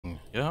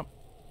Yep.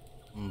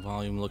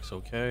 Volume looks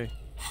okay.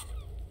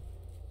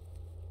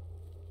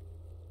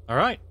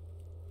 Alright.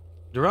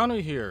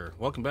 Duranu here.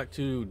 Welcome back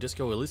to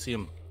Disco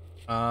Elysium.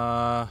 Been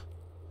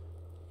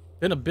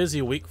a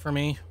busy week for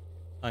me.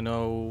 I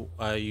know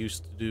I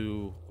used to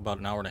do about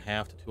an hour and a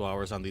half to 2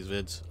 hours on these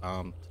vids.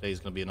 Today's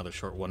going to be another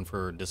short one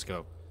for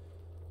Disco.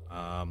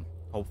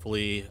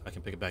 Hopefully I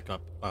can pick it back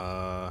up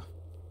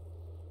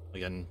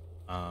again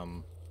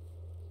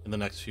in the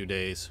next few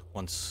days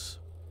once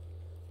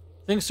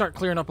things start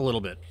clearing up a little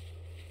bit.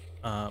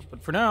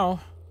 But for now,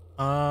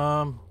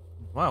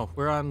 wow,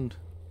 we're on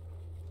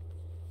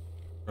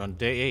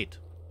day 8,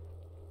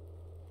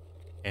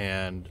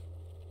 and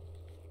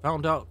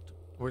found out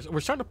we're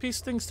starting to piece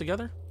things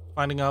together,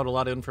 finding out a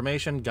lot of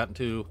information, gotten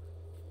to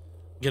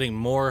getting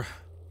more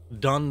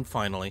done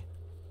finally.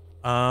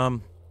 I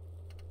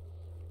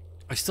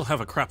still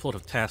have a crap load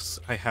of tasks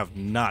I have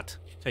not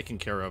taken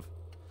care of.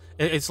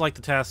 It's like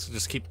the tasks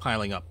just keep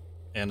piling up,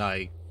 and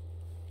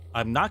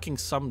I'm knocking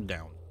some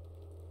down.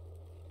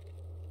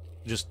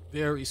 Just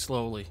very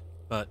slowly.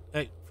 But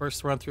hey,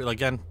 first run through it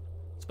again.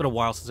 It's been a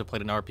while since I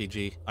played an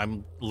RPG.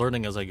 I'm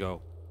learning as I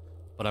go,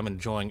 but I'm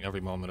enjoying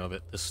every moment of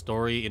it. The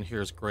story in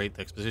here is great.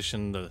 The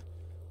exposition, the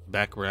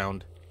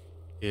background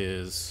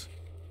is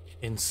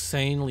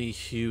insanely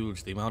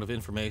huge. The amount of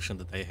information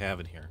that they have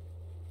in here.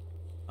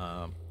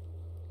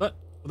 But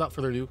without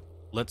further ado,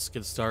 let's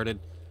get started.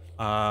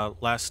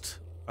 Last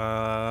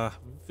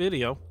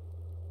video,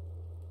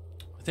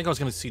 I think I was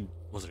going to see,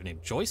 was it her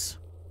name, Joyce?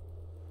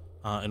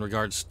 In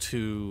regards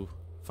to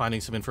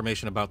finding some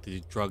information about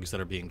the drugs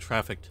that are being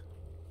trafficked,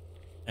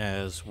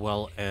 as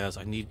well as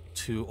I need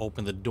to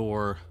open the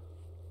door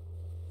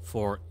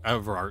for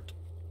Everart,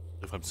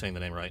 if I'm saying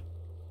the name right,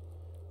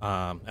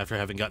 after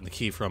having gotten the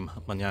key from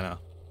Manana.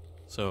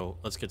 So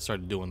let's get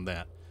started doing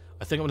that.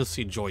 I think I'm going to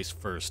see Joyce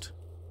first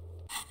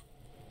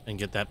and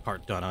get that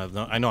part done.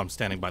 I know I'm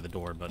standing by the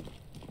door, but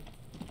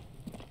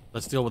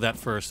let's deal with that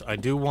first. I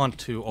do want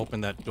to open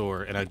that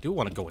door, and I do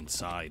want to go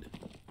inside.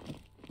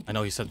 I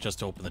know he said just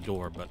to open the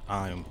door, but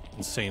I'm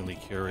insanely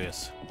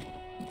curious.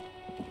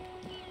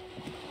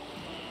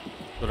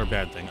 Good or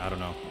bad thing, I don't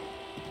know.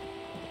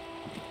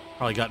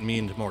 Probably got me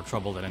into more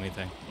trouble than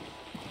anything.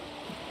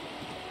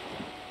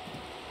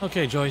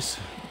 Okay, Joyce,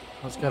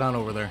 let's get on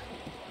over there.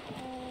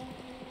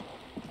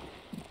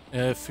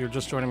 If you're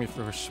just joining me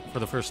for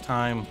the first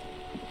time,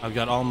 I've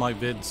got all my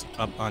vids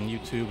up on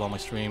YouTube, all my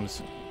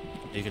streams.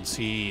 You can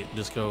see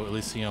Disco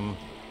Elysium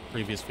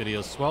previous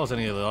videos, as well as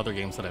any of the other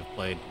games that I've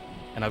played.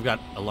 And I've got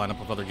a lineup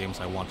of other games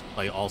I want to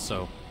play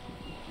also.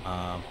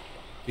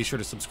 Be sure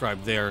to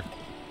subscribe there,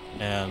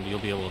 and you'll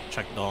be able to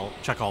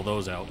check all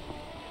those out,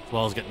 as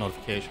well as get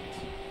notifications.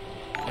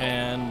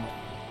 And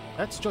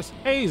that's Joyce.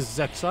 Hey,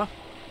 Zexa.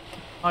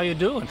 How you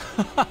doing?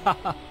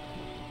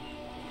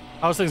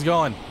 How's things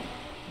going?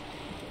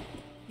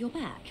 You're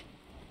back.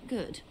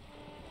 Good.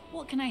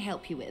 What can I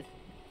help you with?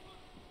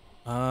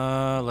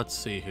 Let's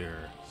see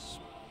here.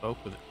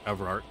 Spoke with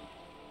Everart.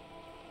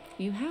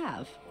 You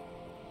have?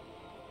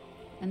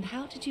 And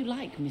how did you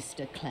like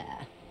Mr.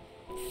 Clare?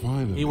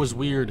 Finally. He was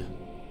weird.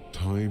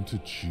 Time to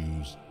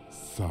choose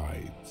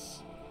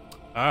sides.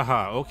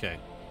 Aha, okay.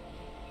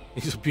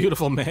 He's a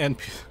beautiful man.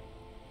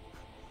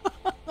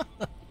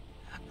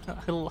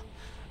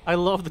 I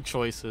love the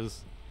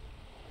choices.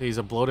 He's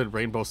a bloated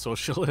rainbow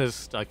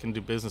socialist. I can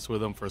do business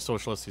with him. For a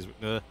socialist, he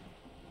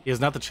is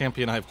not the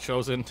champion I've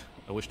chosen.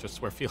 I wish to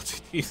swear fealty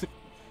to you.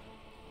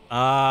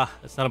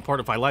 It's not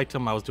important if I liked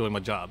him. I was doing my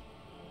job.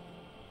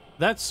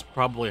 That's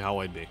probably how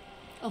I'd be.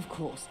 Of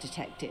course,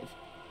 Detective.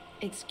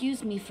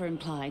 Excuse me for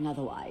implying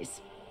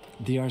otherwise.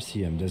 The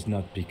RCM does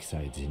not pick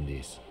sides in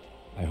this.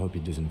 I hope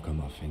it doesn't come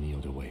off any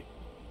other way.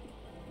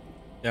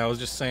 Yeah, I was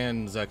just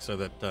saying, Zexa,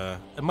 that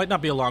it might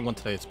not be a long one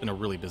today. It's been a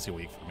really busy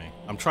week for me.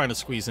 I'm trying to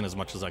squeeze in as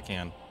much as I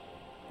can.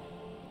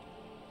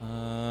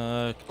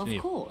 Of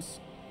course.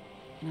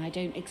 And I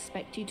don't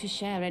expect you to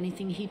share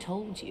anything he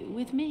told you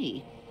with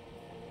me.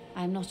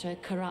 I'm not a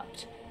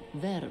corrupt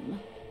verm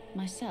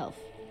myself.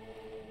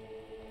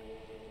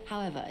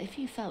 However, if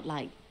you felt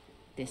like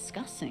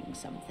discussing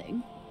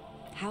something,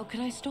 how could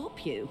I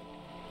stop you?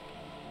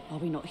 Are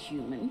we not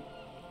human?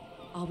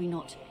 Are we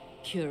not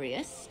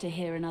curious to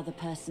hear another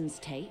person's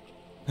take?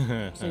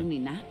 It's only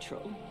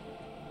natural.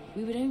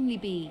 We would only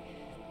be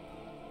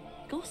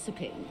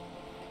gossiping.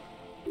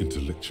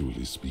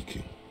 Intellectually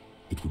speaking,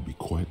 it would be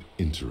quite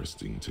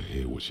interesting to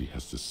hear what she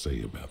has to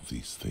say about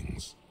these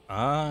things.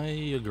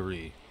 I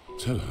agree.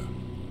 Tell her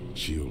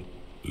she'll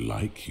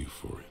like you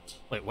for it.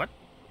 Wait, what?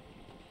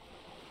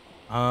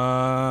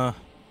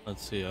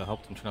 Let's see. I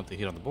helped him turn up the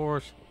heat on the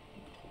board.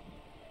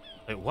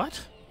 Wait,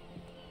 what?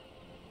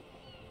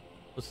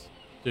 Let's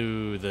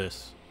do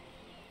this.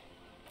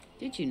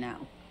 Did you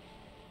now?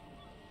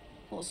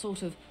 What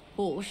sort of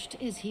borscht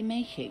is he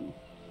making?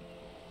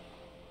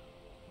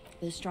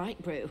 The strike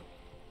brew.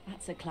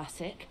 That's a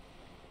classic.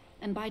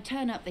 And by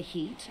turn up the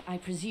heat, I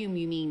presume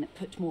you mean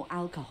put more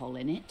alcohol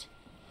in it?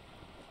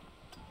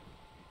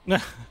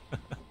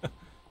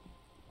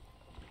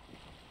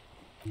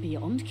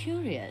 Beyond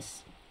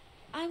curious.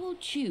 I will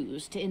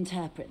choose to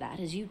interpret that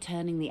as you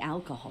turning the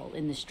alcohol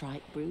in the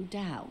strike brew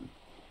down.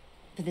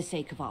 For the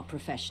sake of our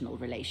professional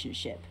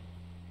relationship.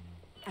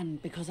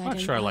 And because I I'm not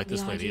don't sure I like like the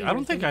this lady. idea I don't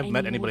of think them I've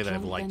met any anybody more that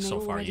I've drunk liked than so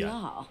they far already yet.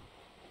 are.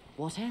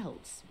 What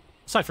else?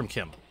 Aside from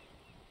Kim.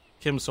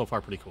 Kim's so far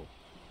pretty cool.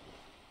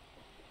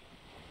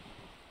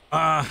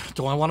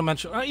 Do I want to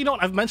mention... you know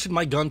what? I've mentioned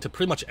my gun to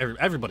pretty much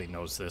everybody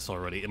knows this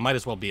already. It might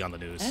as well be on the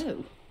news.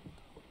 Oh.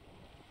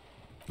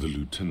 The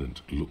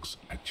lieutenant looks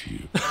at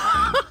you,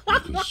 and you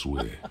can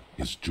swear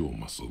his jaw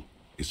muscle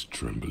is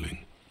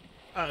trembling.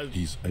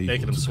 He's making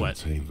able him to sweat.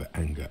 contain the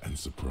anger and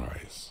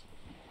surprise.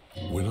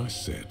 When I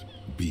said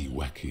be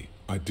wacky,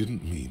 I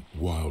didn't mean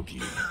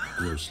wildly,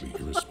 grossly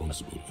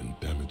irresponsible and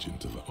damaging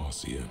to the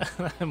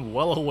RCM. I'm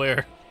well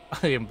aware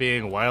I am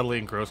being wildly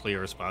and grossly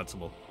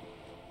irresponsible.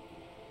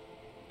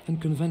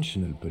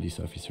 Unconventional police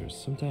officers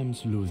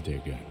sometimes lose their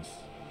guns.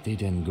 They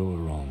then go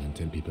around and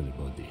tell people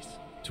about this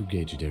to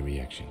gauge their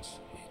reactions.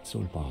 It's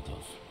all part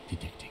of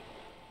detecting.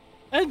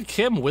 And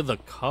Kim with a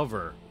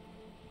cover.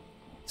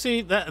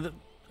 See, that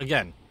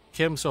again,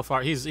 Kim so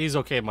far, he's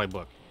okay in my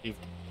book.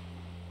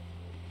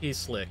 He's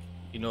slick.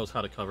 He knows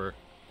how to cover.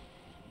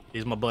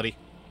 He's my buddy.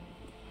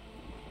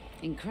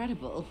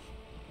 Incredible.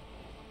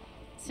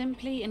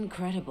 Simply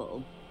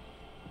incredible.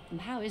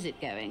 And how is it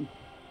going?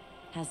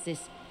 Has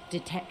this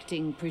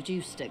detecting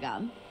produced a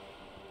gun?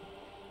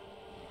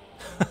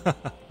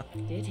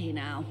 Did he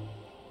now?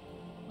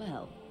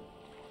 Well,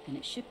 then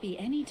it should be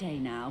any day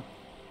now.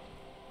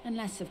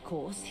 Unless, of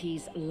course,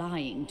 he's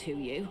lying to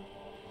you.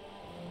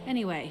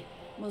 Anyway,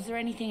 was there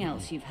anything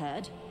else you've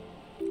heard?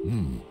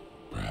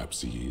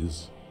 Perhaps he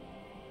is.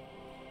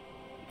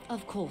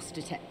 Of course,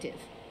 Detective.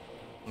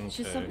 Okay.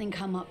 Should something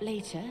come up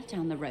later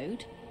down the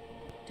road,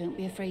 don't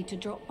be afraid to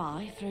drop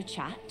by for a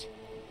chat.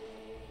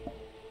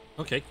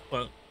 Okay,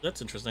 well,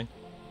 that's interesting.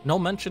 No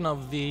mention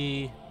of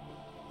the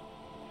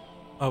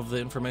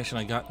information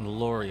I got in the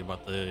lorry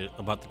about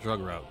the drug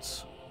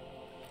routes.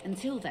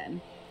 Until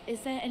then,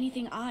 is there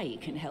anything I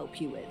can help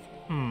you with?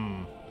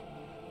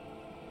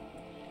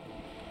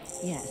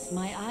 Yes,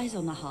 my eyes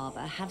on the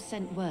harbor have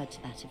sent word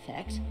to that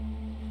effect.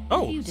 What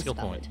have Oh, you skill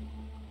discovered? point.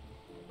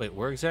 Wait,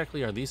 where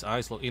exactly are these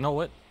eyes? You know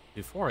what?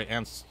 Before I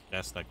ask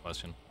that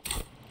question,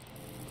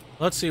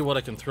 let's see what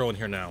I can throw in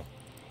here now.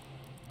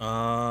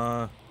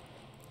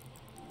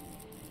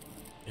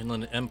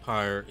 Inland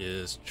Empire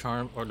is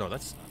charm, or no,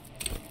 that's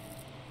not.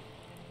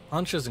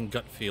 Hunches and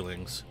gut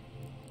feelings.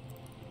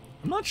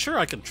 I'm not sure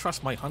I can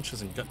trust my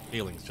hunches and gut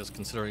feelings, just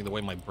considering the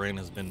way my brain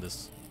has been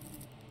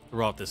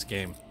throughout this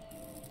game.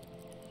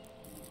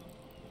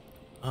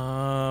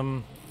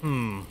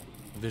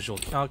 Visual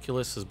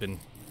calculus has been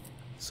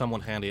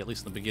somewhat handy, at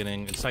least in the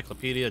beginning.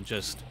 Encyclopedia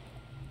just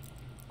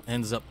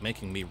ends up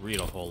making me read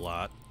a whole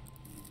lot.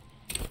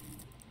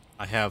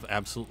 I have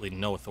absolutely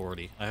no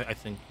authority. I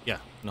think, yeah,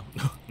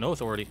 no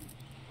authority.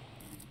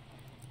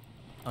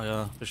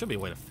 There should be a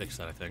way to fix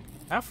that, I think.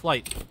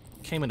 Half-Light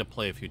came into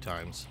play a few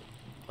times.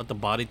 Let the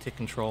body take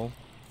control.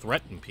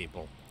 Threaten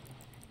people.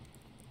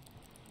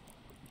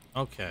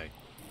 Okay.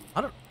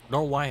 I don't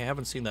know why I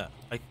haven't seen that.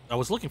 I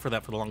was looking for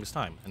that for the longest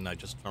time, and I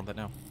just found that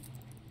now.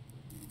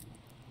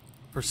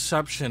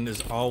 Perception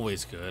is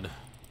always good.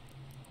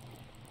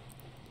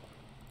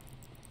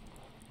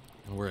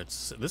 And where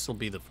this will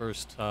be the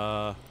first,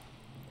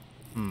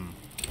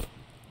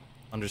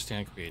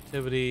 understand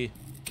creativity,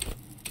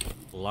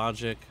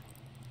 logic.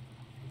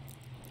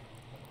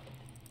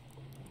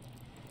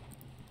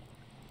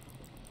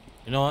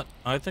 You know what?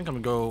 I think I'm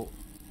gonna go,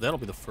 that'll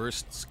be the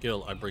first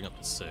skill I bring up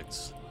to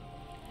 6.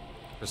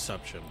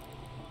 Perception.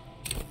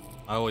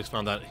 I always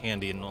found that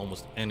handy in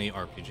almost any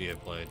RPG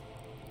I've played.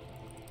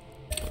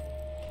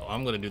 So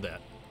I'm gonna do that.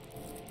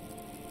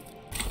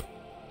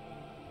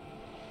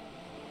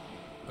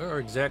 Where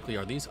exactly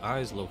are these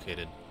eyes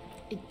located?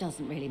 It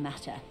doesn't really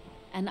matter.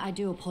 And I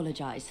do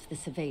apologize for the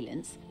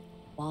surveillance.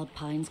 Wild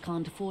Pines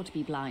can't afford to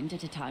be blind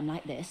at a time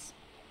like this.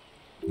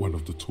 One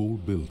of the tall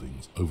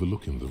buildings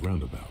overlooking the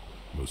roundabout,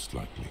 most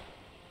likely.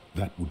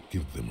 That would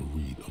give them a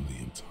read on the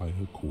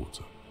entire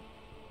quarter.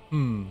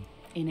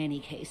 In any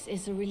case,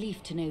 it's a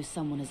relief to know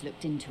someone has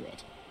looked into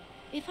it.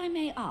 If I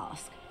may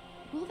ask,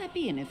 will there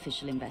be an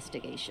official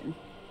investigation?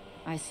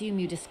 I assume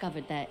you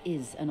discovered there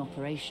is an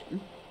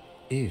operation.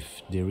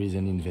 If there is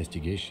an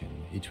investigation,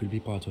 it will be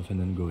part of an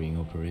ongoing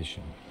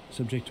operation,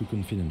 subject to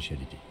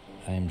confidentiality.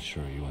 I am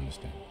sure you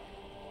understand.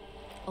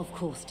 Of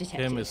course,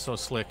 Detective. Kim is so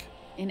slick.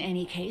 In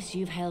any case,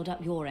 you've held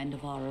up your end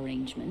of our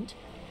arrangement.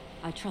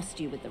 I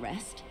trust you with the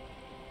rest.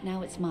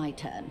 Now it's my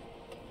turn.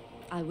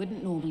 I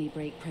wouldn't normally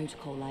break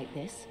protocol like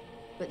this,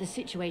 but the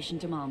situation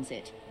demands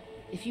it.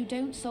 If you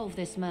don't solve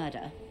this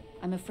murder,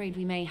 I'm afraid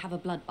we may have a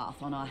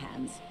bloodbath on our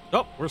hands.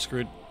 Oh, we're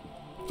screwed.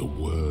 The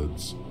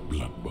words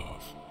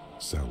bloodbath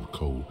sound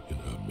cold in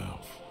her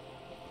mouth.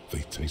 They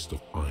taste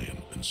of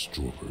iron and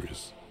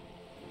strawberries.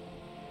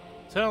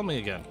 Tell me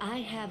again.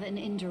 I have an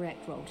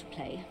indirect role to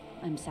play,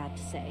 I'm sad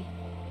to say.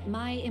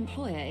 My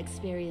employer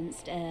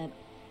experienced a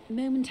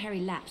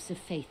momentary lapse of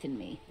faith in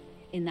me.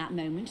 In that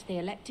moment, they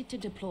elected to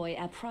deploy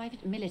a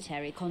private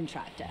military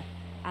contractor,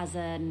 as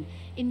an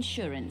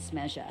insurance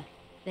measure.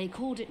 They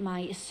called it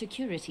my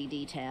security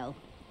detail.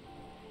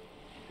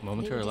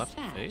 Momentary They were lapse of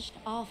faith. dispatched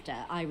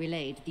after I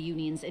relayed the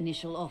union's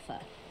initial offer.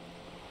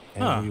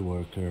 Every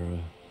worker.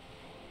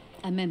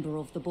 A member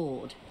of the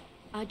board.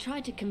 I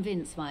tried to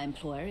convince my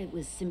employer it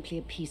was simply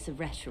a piece of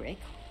rhetoric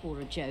or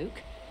a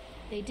joke.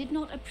 They did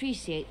not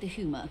appreciate the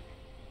humor.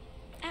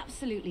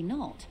 Absolutely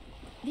not.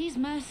 These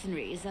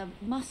mercenaries are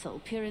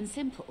muscle, pure and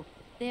simple.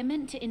 They are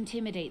meant to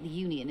intimidate the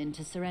union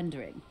into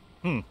surrendering.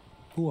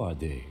 Who are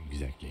they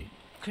exactly?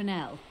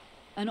 Crenell,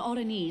 an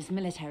Oranese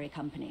military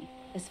company.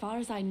 As far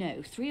as I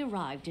know, 3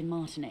 arrived in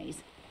Martinez.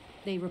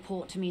 They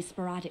report to me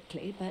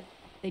sporadically, but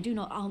they do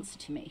not answer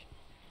to me.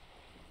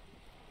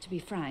 To be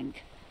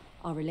frank,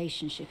 our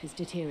relationship is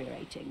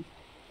deteriorating.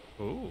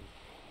 Ooh.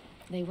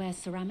 They wear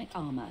ceramic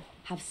armor,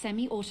 have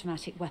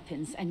semi-automatic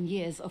weapons, and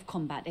years of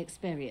combat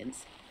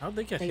experience. How'd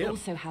they get They him?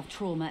 also have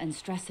trauma and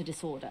stressor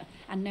disorder,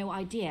 and no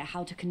idea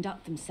how to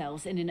conduct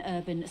themselves in an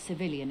urban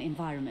civilian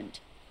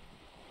environment.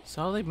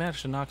 So how they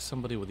managed to knock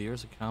somebody with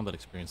years of combat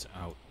experience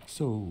out?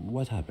 So,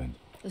 what happened?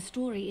 The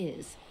story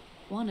is,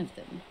 one of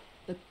them,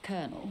 the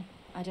colonel,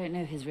 I don't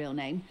know his real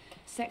name,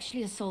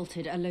 sexually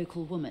assaulted a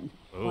local woman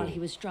while he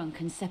was drunk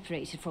and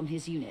separated from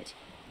his unit.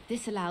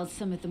 This allowed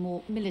some of the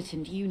more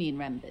militant union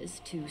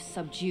members to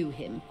subdue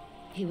him.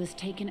 He was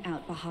taken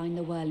out behind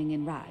the whirling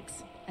in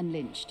rags and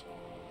lynched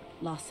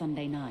last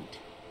Sunday night.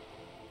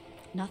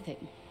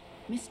 Nothing.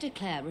 Mr.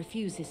 Clare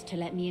refuses to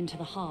let me into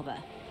the harbour.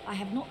 I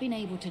have not been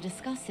able to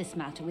discuss this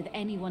matter with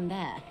anyone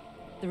there.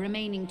 The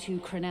remaining 2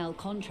 Crenell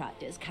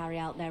contractors carry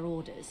out their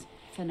orders,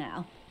 for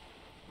now.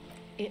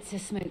 It's a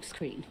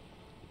smokescreen.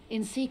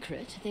 In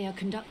secret, they are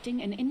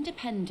conducting an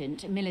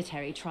independent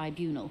military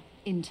tribunal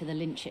into the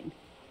lynching.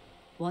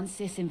 Once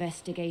this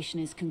investigation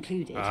is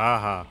concluded,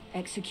 Aha.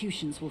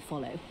 executions will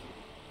follow.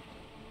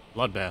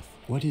 Bloodbath.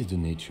 What is the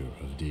nature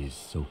of this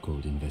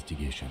so-called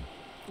investigation?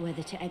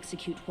 Whether to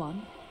execute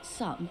one,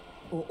 some,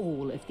 or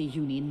all of the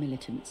Union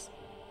militants.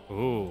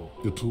 Ooh.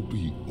 It'll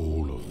be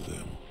all of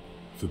them.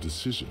 The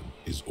decision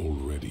is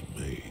already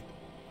made.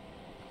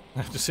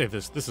 I have to say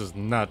this is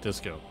not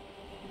disco.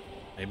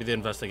 Maybe the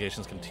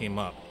investigations can team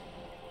up.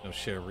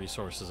 Share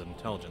resources and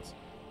intelligence.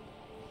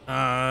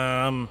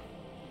 Well,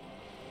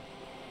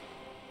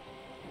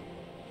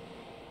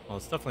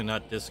 it's definitely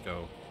not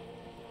disco.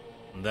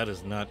 And that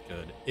is not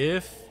good.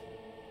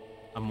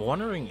 I'm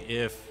wondering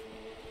if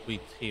we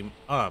team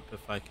up,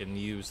 if I can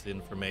use the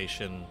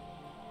information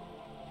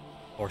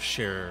or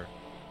share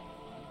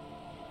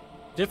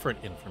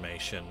different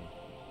information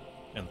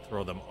and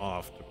throw them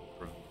off to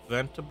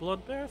prevent a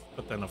bloodbath,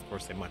 but then of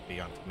course they might be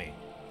onto me.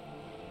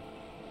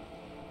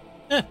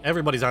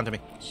 Everybody's onto me.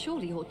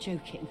 Surely you're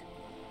joking.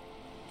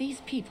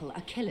 These people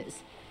are killers.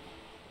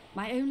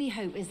 My only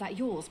hope is that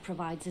yours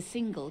provides a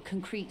single,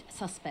 concrete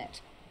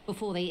suspect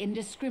before they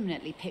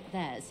indiscriminately pick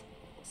theirs.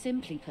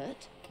 Simply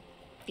put,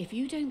 if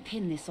you don't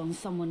pin this on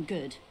someone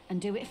good and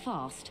do it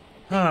fast,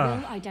 they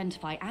will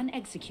identify and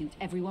execute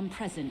everyone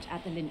present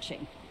at the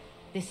lynching.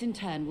 This in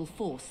turn will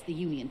force the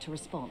Union to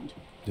respond.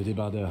 The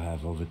Debardeurs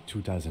have over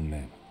 2,000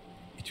 men.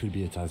 It will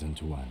be 1,000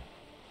 to 1.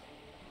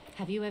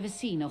 Have you ever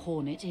seen a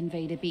hornet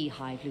invade a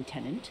beehive,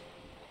 Lieutenant?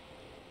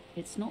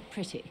 It's not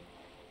pretty.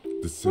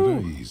 The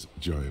Ceres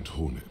giant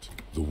hornet,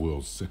 the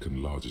world's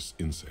 2nd largest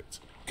insect,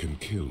 can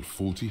kill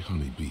 40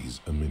 honeybees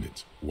a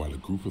minute, while a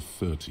group of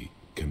 30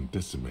 can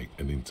decimate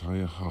an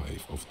entire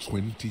hive of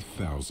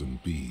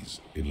 20,000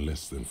 bees in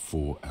less than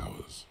 4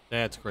 hours.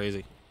 That's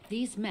crazy.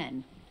 These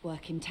men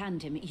work in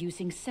tandem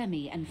using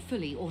semi- and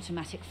fully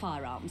automatic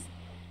firearms.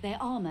 Their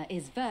armor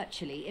is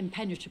virtually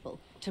impenetrable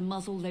to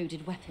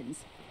muzzle-loaded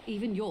weapons,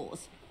 even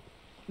yours.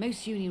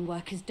 Most Union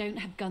workers don't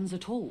have guns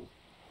at all.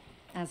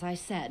 As I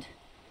said,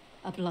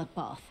 a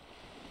bloodbath.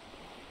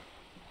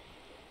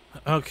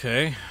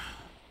 Okay.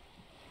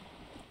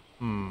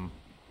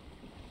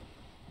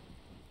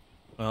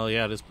 Well,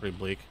 yeah, it is pretty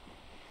bleak.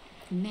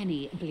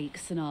 Many bleak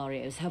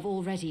scenarios have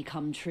already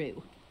come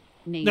true.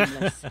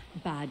 Nameless,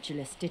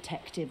 badgeless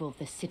detective of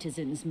the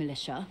citizens'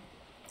 militia.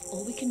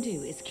 All we can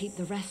do is keep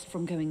the rest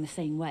from going the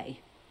same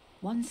way.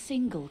 One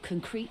single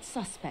concrete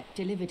suspect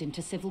delivered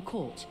into civil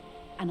court,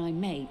 and I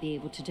may be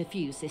able to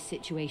defuse this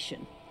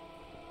situation.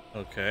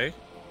 Okay.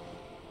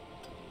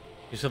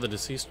 You said the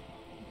deceased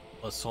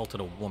assaulted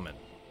a woman.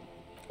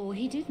 Or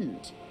he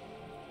didn't.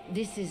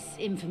 This is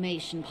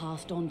information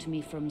passed on to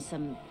me from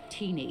some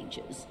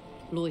teenagers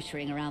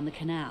loitering around the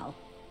canal.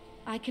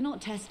 I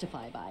cannot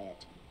testify by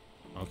it.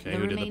 Okay, The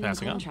who did the remaining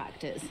passing on?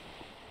 contractors,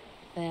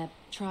 their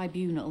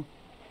tribunal.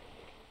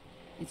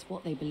 It's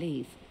what they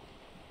believe.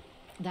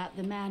 That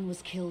the man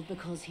was killed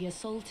because he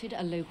assaulted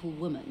a local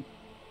woman.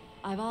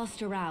 I've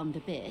asked around a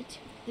bit.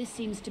 This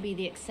seems to be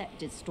the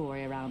accepted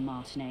story around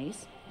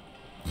Martinez.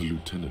 The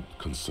lieutenant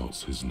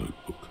consults his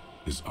notebook,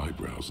 his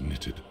eyebrows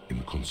knitted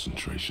in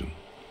concentration.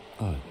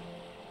 Odd.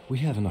 We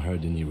haven't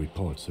heard any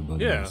reports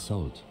about Yeah. an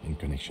assault in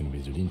connection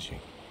with the lynching.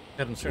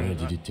 Hadn't Where seen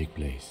did it take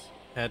place?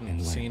 hadn't and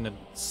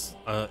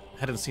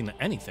when? seen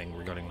anything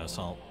regarding the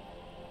assault.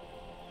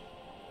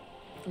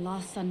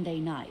 Last Sunday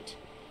night,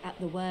 at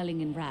the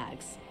Whirling in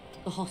Rags,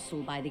 The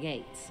hostel by the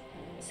gates.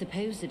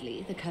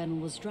 Supposedly, the colonel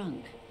was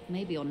drunk.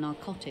 Maybe on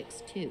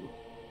narcotics, too.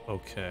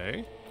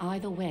 Okay.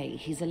 Either way,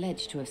 he's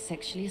alleged to have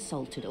sexually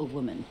assaulted a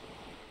woman.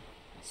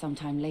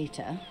 Sometime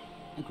later,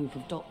 a group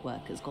of dock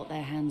workers got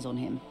their hands on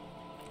him.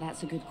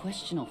 That's a good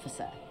question,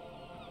 officer.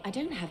 I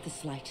don't have the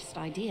slightest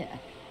idea.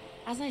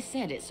 As I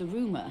said, it's a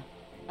rumor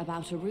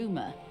about a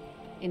rumor.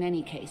 In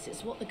any case,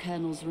 it's what the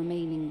colonel's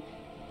remaining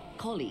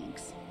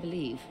colleagues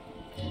believe.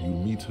 You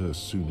meet her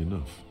soon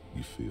enough,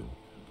 you feel?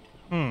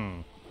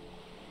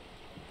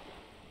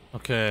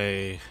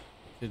 Okay.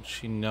 Did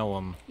she know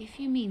him? If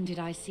you mean did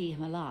I see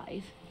him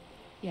alive,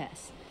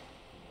 yes.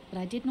 But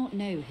I did not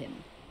know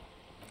him.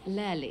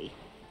 Lely,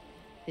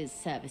 his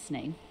service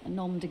name, a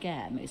nom de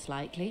guerre, most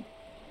likely.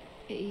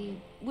 He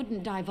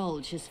wouldn't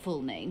divulge his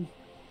full name.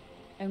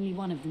 Only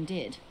one of them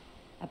did.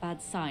 A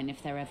bad sign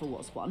if there ever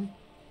was one.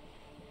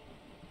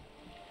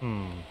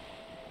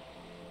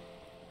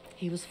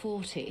 He was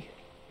 40.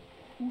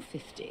 Or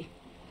 50.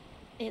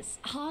 It's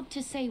hard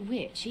to say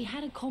which. He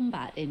had a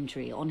combat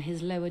injury on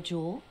his lower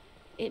jaw.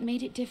 It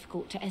made it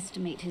difficult to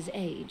estimate his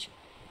age,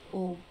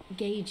 or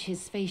gauge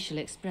his facial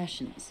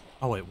expressions.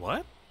 Oh, wait,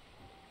 what?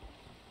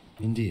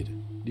 Indeed,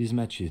 this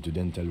matches the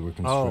dental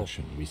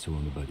reconstruction we saw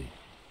on the body.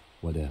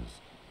 What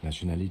else?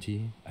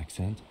 Nationality?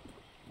 Accent?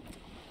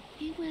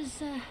 He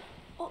was,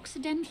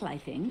 Occidental, I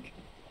think.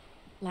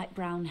 Light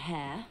brown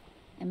hair,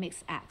 a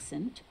mixed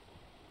accent,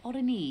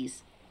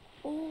 Oranese,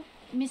 or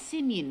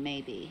Messinian,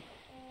 maybe.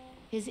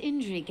 His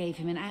injury gave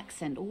him an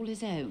accent all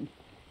his own.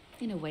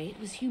 In a way, it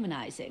was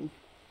humanizing.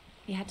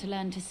 He had to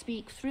learn to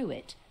speak through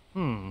it.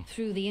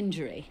 Through the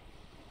injury.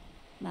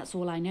 That's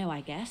all I know,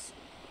 I guess.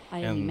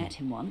 I only met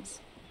him once.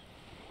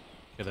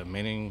 Okay, the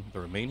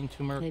remaining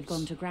two mercs? They've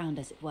gone to ground,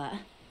 as it were.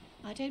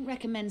 I don't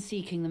recommend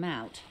seeking them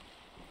out.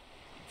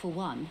 For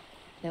one,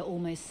 they're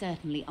almost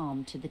certainly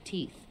armed to the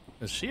teeth.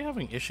 Is she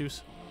having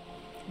issues?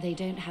 They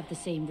don't have the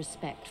same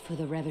respect for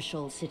the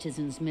Revachol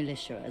citizens'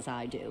 militia as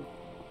I do.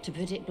 To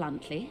put it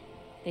bluntly,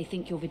 they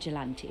think you're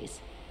vigilantes.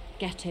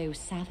 Ghetto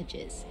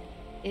savages.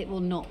 It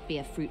will not be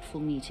a fruitful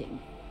meeting.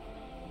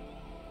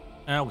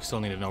 We still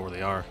need to know where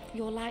they are.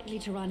 You're likely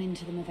to run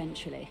into them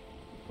eventually.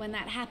 When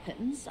that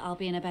happens, I'll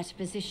be in a better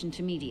position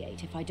to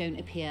mediate if I don't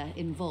appear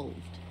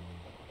involved.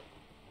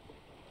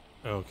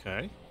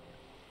 Okay.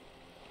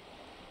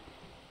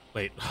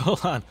 Wait,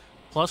 hold on.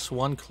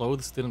 +1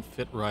 clothes didn't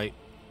fit right.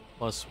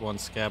 +1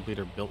 scab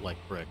leader built like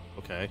brick.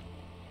 Okay.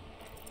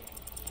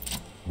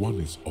 One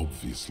is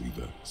obviously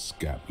the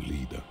scab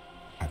leader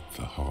at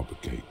the harbor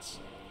gates.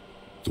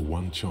 The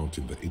one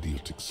chanting the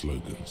idiotic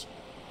slogans.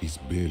 He's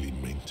barely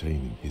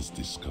maintaining his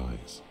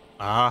disguise.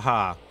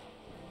 Aha.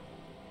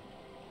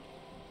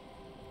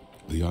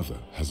 The other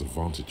has a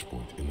vantage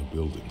point in a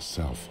building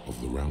south of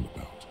the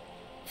roundabout.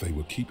 They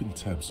were keeping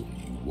tabs on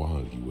you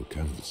while you were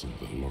canvassing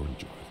the lorry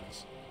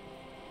drivers.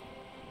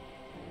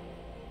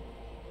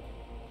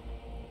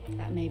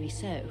 That may be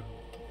so.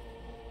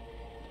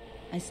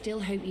 I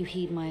still hope you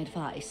heed my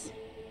advice.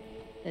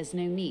 There's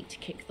no need to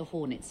kick the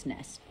hornet's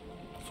nest.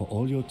 For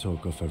all your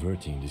talk of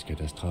averting this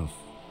catastrophe,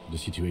 the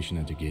situation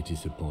at the gate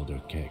is a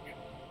powder keg.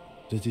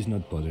 Does this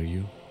not bother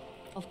you?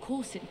 Of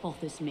course it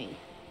bothers me,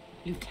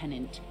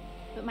 Lieutenant.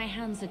 But my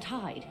hands are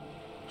tied.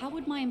 How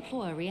would my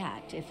employer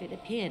react if it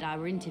appeared I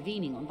were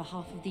intervening on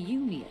behalf of the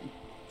Union?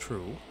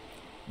 True.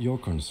 Your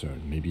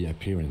concern may be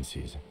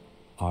appearances.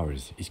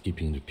 Ours is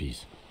keeping the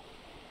peace.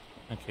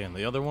 Okay, and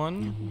the other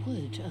one?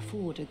 Would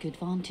afford a good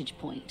vantage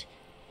point.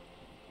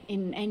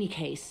 In any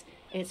case,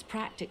 it's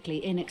practically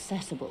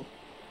inaccessible.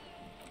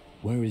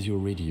 Where is your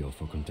radio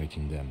for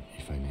contacting them,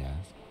 if I may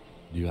ask?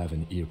 Do you have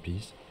an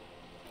earpiece?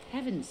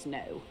 Heavens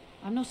no.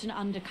 I'm not an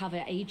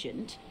undercover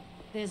agent.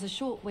 There's a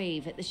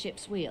shortwave at the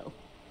ship's wheel.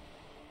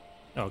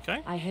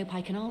 Okay. I hope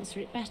I can answer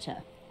it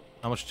better.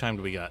 How much time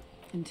do we got?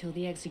 Until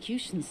the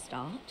executions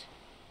start?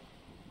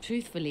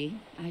 Truthfully,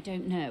 I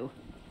don't know.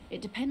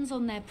 It depends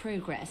on their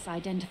progress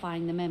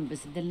identifying the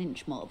members of the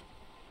lynch mob,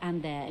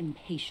 and their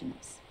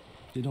impatience.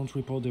 They don't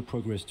report their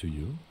progress to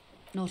you?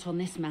 Not on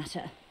this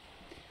matter.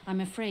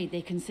 I'm afraid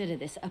they consider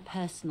this a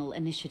personal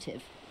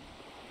initiative.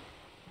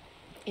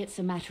 It's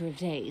a matter of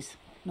days,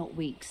 not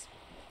weeks.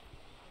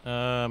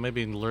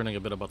 Maybe learning a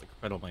bit about the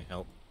colonel might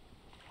help.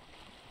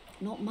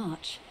 Not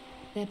much.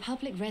 Their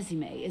public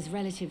resume is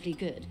relatively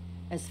good,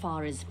 as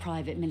far as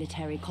private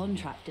military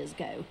contractors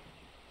go.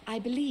 I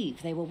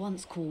believe they were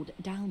once called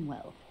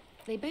Downwell.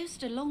 They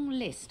boast a long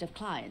list of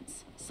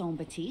clients.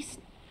 Saint-Baptiste,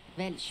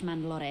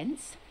 Welchman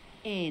Lorenz,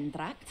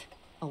 Eendracht.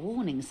 A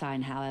warning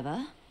sign,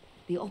 however.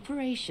 The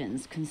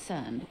operations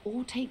concerned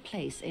all take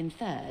place in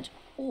third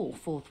or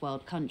fourth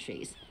world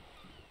countries.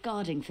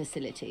 Guarding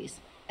facilities,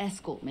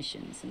 escort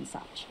missions and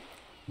such.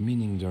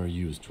 Meaning they're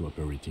used to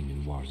operating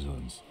in war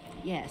zones.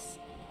 Yes.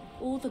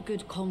 All the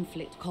good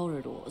conflict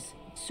corridors,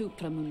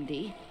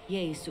 Supramundi,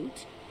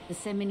 Yesut, the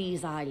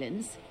Seminese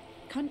Islands,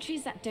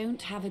 countries that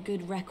don't have a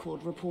good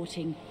record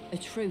reporting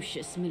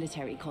atrocious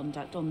military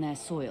conduct on their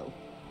soil.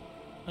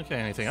 Okay,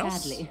 anything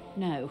else? Sadly,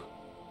 no.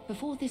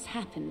 Before this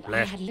happened, I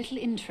Blech. had little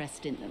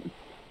interest in them.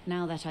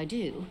 Now that I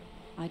do,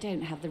 I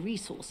don't have the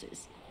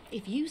resources.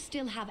 If you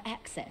still have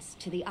access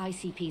to the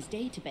ICP's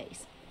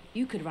database,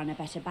 you could run a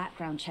better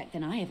background check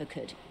than I ever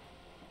could.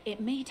 It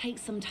may take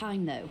some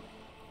time, though.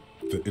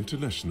 The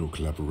International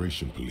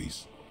Collaboration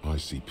Police,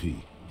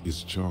 ICP,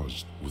 is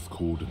charged with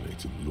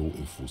coordinating law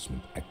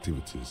enforcement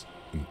activities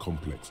in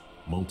complex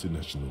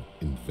multinational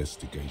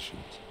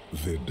investigations.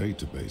 Their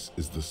database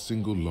is the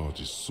single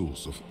largest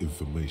source of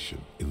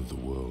information in the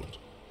world.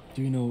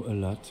 Do you know a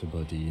lot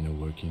about the inner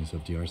workings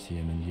of the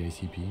RCM and the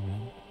ICP,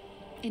 man?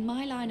 In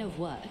my line of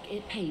work,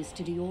 it pays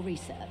to do your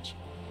research.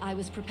 I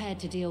was prepared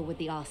to deal with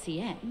the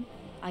RCM.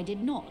 I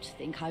did not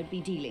think I'd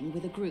be dealing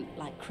with a group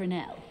like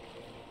Crenell.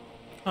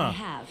 Huh. They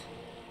have,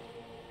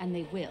 and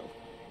they will.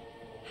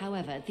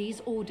 However,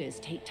 these orders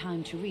take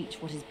time to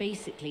reach what is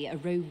basically a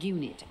rogue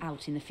unit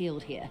out in the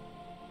field here.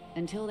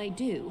 Until they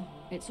do,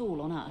 it's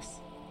all on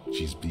us.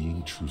 She's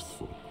being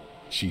truthful.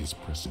 She is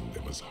pressing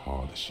them as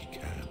hard as she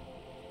can.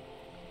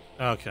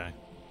 Okay.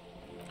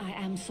 I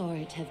am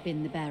sorry to have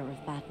been the bearer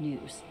of bad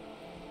news.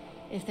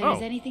 If there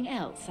is anything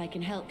else I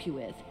can help you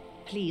with,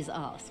 please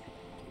ask.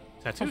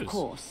 Tattoos. Of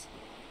course.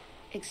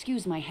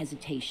 Excuse my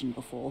hesitation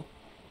before.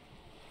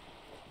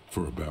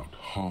 For about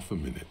half a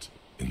minute,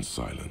 in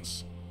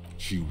silence,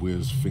 she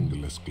wears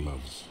fingerless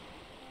gloves.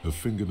 Her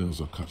fingernails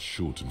are cut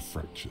short and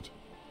fractured,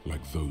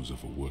 like those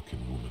of a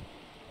working woman.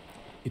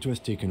 It was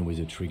taken with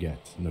a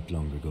Trigat not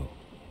long ago.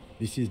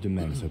 This is the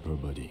man's upper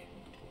body.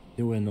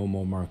 There were no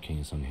more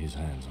markings on his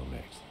hands or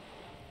legs.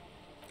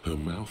 Her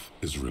mouth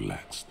is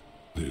relaxed.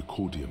 The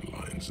accordion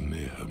lines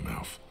near her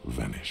mouth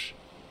vanish.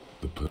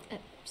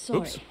 Sorry.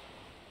 Oops.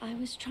 I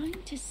was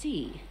trying to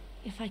see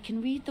if I can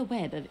read the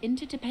web of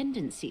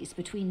interdependencies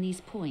between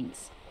these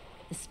points,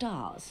 the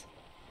stars.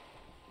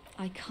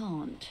 I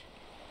can't.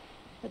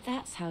 But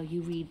that's how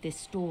you read this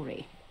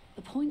story.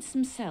 The points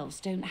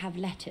themselves don't have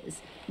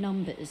letters,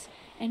 numbers,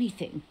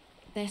 anything.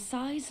 Their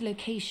size,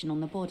 location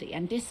on the body,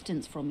 and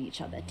distance from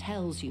each other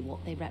tells you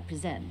what they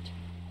represent.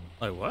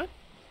 Like what?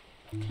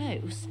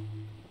 Close.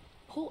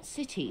 Port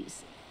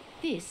cities.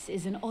 This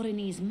is an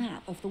Oronese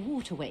map of the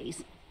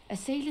waterways, a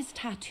sailor's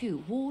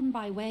tattoo worn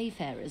by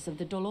wayfarers of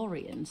the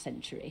Dolorian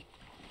century.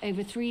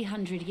 Over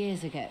 300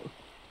 years ago,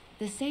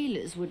 the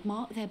sailors would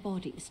mark their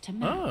bodies to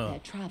map their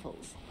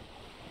travels.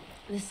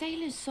 The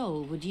sailor's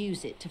soul would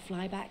use it to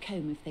fly back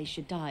home if they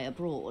should die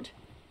abroad.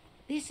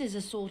 This is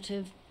a sort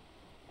of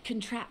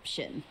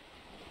contraption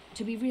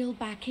to be reeled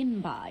back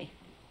in by.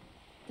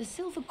 The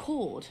silver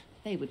cord,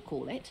 they would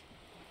call it.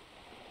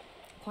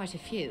 Quite a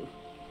few.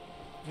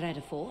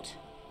 Vredefort,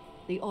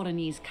 the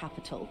Oronese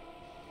capital,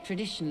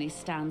 traditionally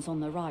stands on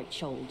the right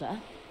shoulder.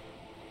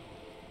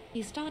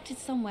 He started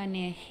somewhere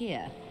near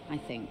here, I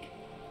think.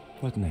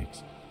 What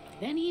next?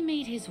 Then he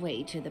made his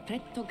way to the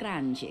Pretto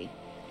Grande,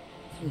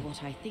 through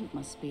what I think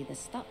must be the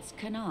Stutz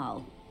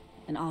Canal,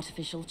 an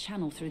artificial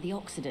channel through the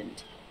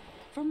Occident.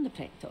 From the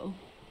Pretto,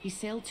 he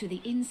sailed to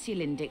the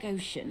Insulindic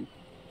Ocean,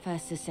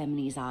 first the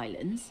Semines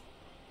Islands,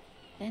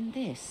 then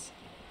this.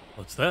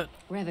 What's that?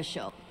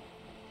 Revachol.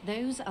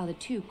 Those are the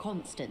two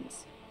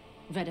constants.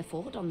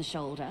 Vredefort on the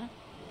shoulder,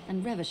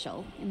 and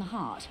Revachol in the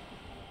heart.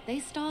 They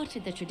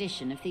started the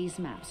tradition of these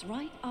maps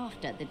right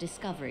after the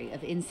discovery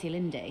of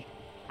Insulinde,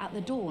 at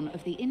the dawn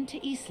of the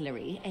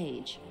Interinsulary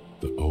Age.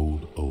 The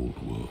old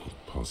world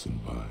passing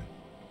by,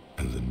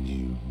 and the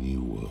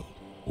new world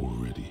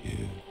already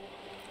here.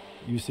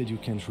 You said you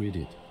can't read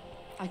it.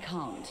 I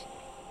can't.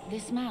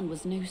 This man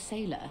was no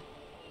sailor,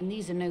 and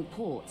these are no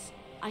ports.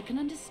 I can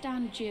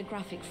understand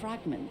geographic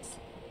fragments,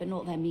 but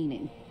not their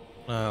meaning.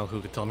 Well, who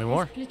could tell me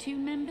more? His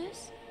platoon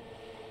members?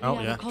 Oh,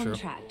 the yeah, other true.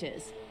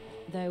 contractors.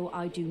 Though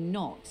I do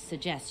not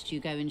suggest you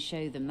go and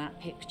show them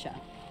that picture.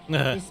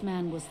 This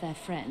man was their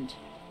friend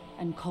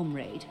and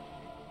comrade.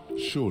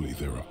 Surely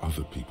there are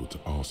other people to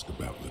ask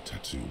about the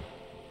tattoo.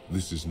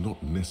 This is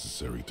not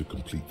necessary to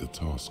complete the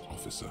task,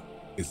 officer.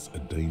 It's a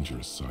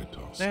dangerous side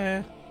task.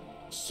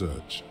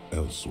 Search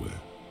elsewhere.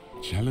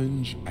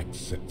 Challenge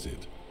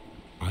accepted.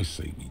 I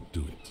say we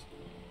do it.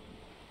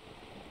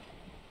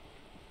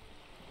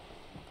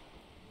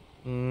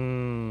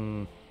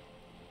 I'm,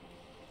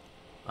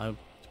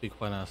 to be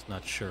quite honest,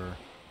 not sure.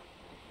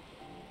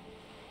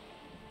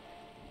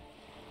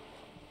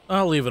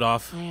 I'll leave it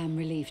off. I am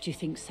relieved you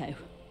think so.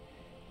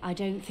 I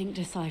don't think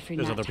deciphering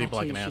There's that other people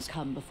I tattoo can should ask.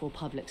 come before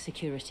public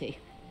security.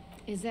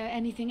 Is there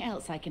anything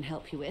else I can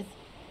help you with?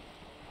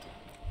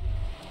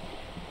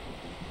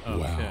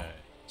 Okay. Wow.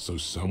 So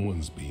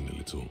someone's been a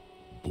little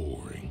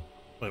boring.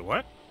 Wait,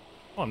 what?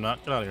 Oh, I'm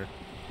not. Get out of here.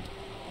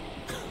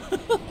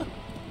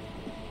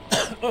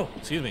 Oh,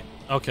 excuse me.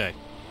 Okay.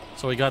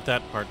 So we got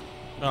that part.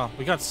 Oh,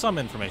 we got some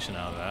information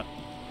out of that.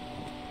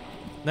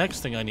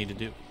 Next thing I need to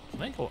do.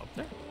 Can I go up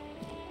there?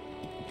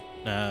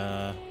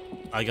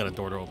 I got a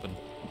door to open.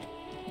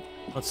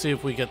 Let's see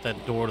if we get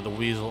that door to the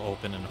weasel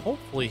open, and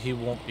hopefully he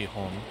won't be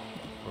home.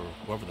 Or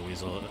whoever the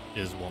weasel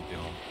is won't be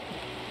home.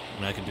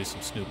 And I can do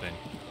some snooping.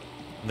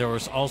 There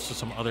was also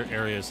some other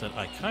areas that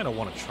I kind of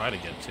want to try to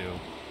get to.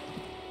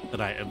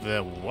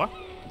 What?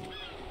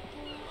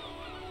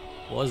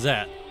 What was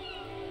that?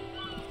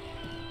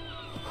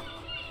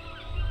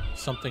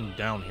 Something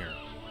down here.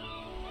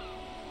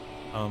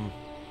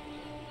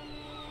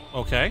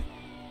 Okay.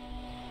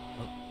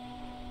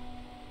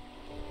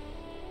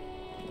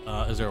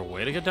 Is there a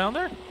way to get down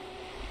there?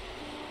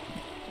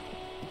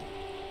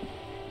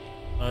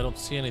 I don't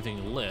see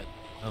anything lit.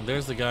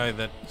 There's the guy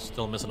that's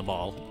still missing a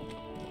ball.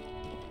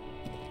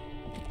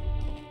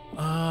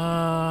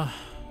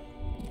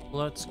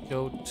 Let's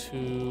go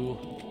to...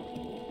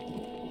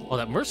 Oh,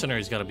 that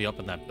mercenary's got to be up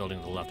in that building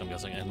to the left, I'm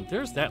guessing. And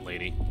there's that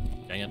lady.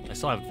 Dang it. I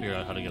still haven't figured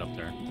out how to get up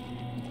there.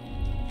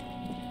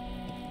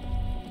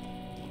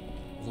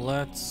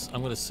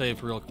 I'm going to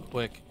save real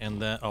quick,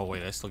 and then... Oh,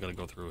 wait, I still got to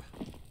go through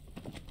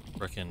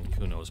frickin'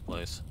 Kuno's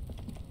place.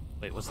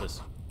 Wait, what's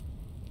this?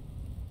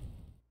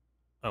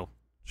 Oh,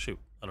 shoot.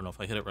 I don't know if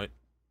I hit it right.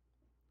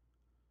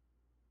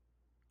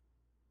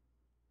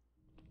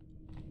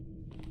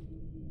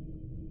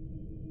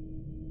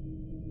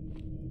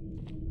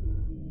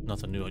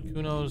 Nothing new at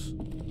Kuno's.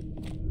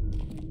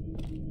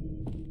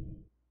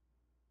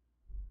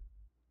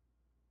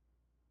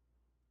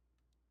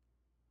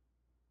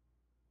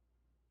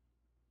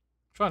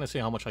 Trying to see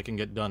how much I can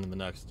get done in the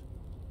next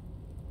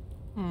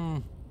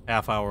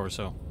half hour or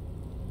so.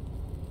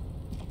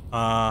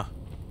 Oh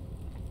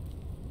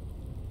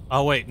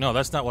wait, no,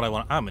 that's not what I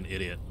want. I'm an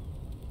idiot.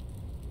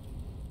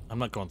 I'm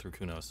not going through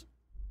Kuno's.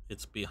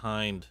 It's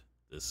behind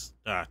this.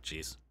 Ah,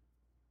 jeez.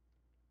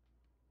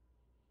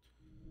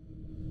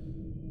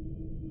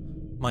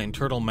 My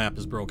internal map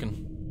is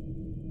broken.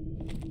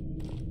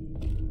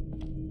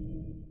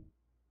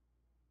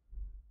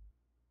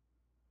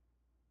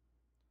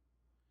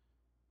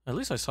 At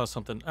least I saw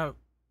something. I don't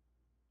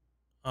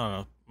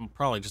know.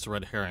 Probably just a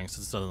red herring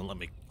since it doesn't let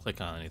me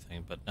click on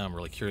anything. But now I'm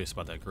really curious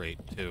about that grate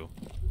too.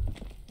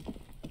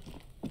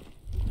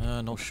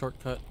 No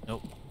shortcut.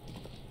 Nope.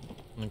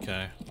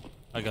 Okay.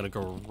 I gotta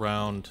go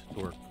around to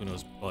where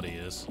Kuno's buddy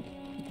is.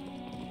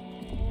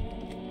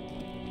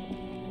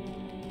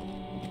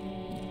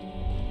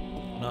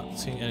 Not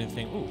seeing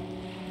anything. Ooh.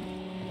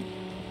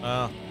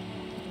 I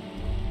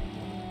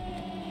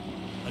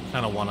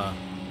kind of want to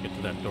get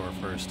to that door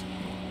first.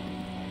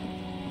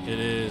 It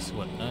is,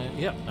 what,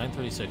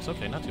 9:36.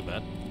 Okay, not too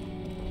bad.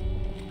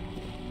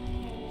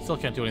 Still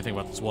can't do anything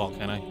about this wall,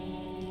 can I?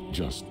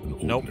 Just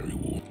an ordinary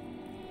wall.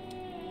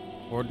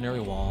 Ordinary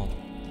wall.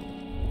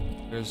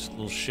 There's a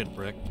little shit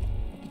brick.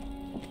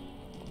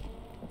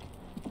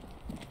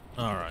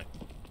 Alright.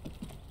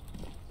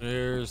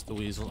 There's the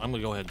weasel. I'm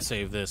gonna go ahead and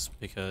save this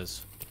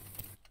because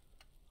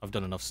I've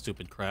done enough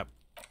stupid crap.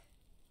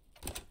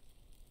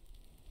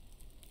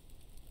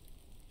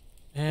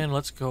 And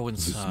let's go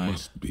inside. This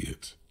must be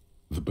it.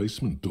 The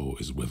basement door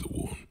is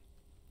weather-worn.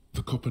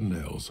 The copper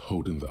nails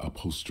holding the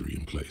upholstery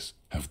in place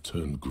have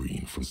turned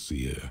green from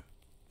sea air,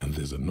 and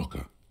there's a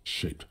knocker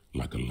shaped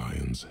like a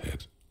lion's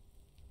head.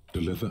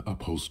 The leather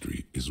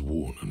upholstery is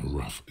worn and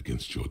rough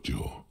against your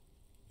jaw.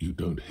 You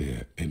don't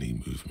hear any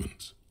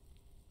movement.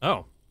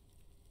 Oh.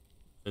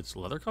 It's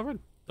leather covered?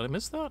 Did I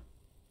miss that?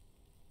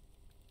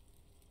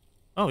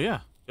 Oh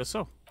yeah, guess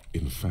so.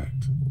 In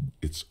fact,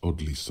 it's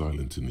oddly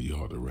silent in the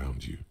yard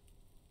around you.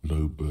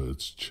 No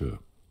birds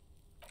chirp.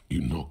 You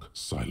knock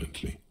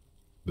silently.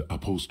 The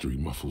upholstery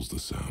muffles the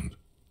sound.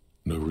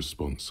 No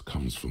response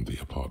comes from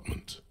the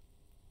apartment.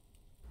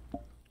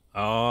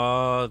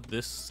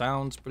 This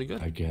sounds pretty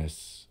good. I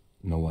guess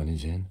no one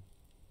is in.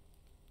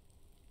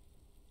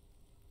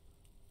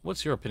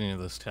 What's your opinion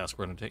of this task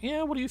we're going to take?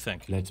 Yeah, what do you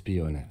think? Let's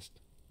be honest.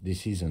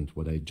 This isn't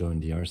what I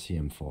joined the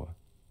RCM for,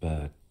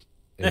 but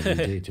every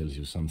day tells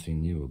you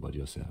something new about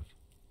yourself.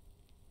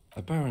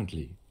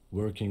 Apparently,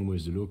 working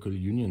with the local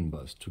union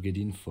boss to get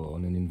info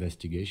on an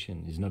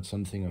investigation is not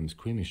something I'm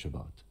squeamish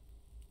about.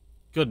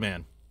 Good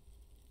man.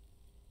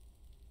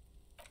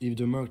 If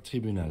the Merc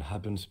Tribunal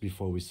happens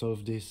before we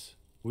solve this,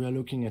 we are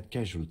looking at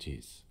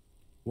casualties.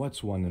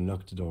 What's one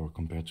unlocked door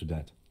compared to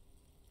that?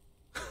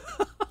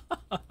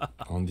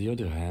 On the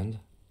other hand,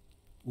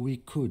 we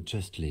could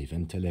just leave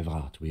and tell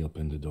Evrart we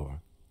opened the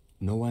door.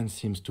 No one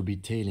seems to be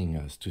tailing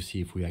us to see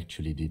if we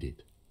actually did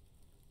it.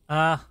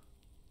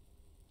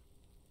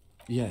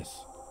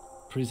 Yes,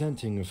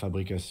 presenting a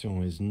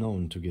fabrication is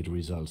known to get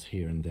results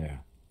here and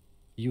there.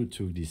 You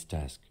took this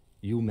task.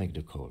 You make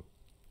the call.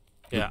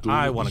 Yeah,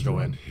 I want to go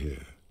in.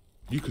 Here.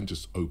 You can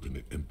just open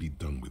it and be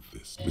done with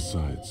this.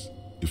 Besides,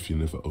 if you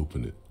never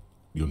open it,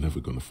 you're never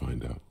going to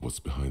find out what's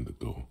behind the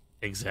door.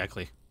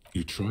 Exactly.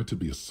 You try to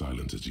be as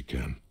silent as you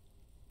can.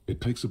 It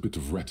takes a bit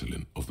of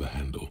rattling of the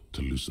handle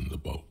to loosen the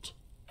bolt.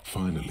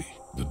 Finally,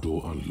 the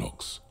door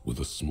unlocks with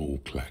a small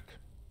clack.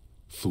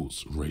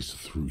 Thoughts race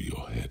through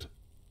your head.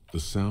 The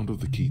sound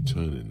of the key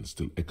turning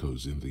still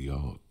echoes in the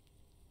yard.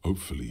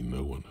 Hopefully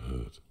no one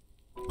heard.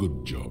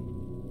 Good job.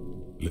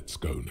 Let's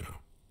go now.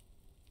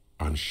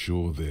 I'm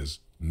sure there's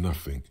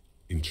nothing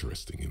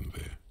interesting in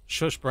there.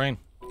 Shush, brain.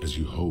 As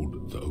you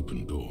hold the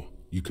open door,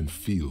 you can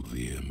feel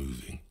the air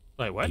moving.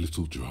 Wait, what? A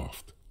little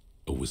draft,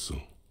 a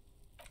whistle.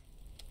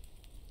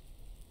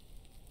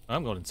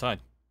 I'm going inside.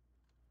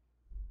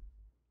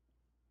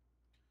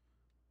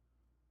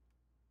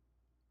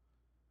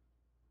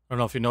 I don't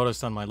know if you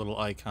noticed on my little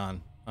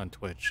icon on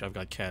Twitch, I've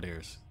got cat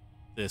ears.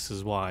 This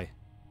is why.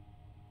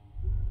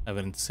 I have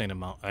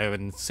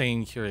an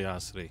insane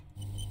curiosity.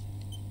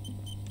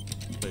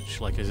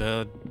 Which, like I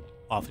said,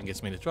 often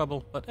gets me into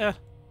trouble, but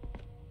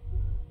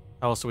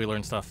How else do we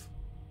learn stuff?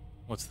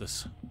 What's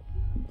this?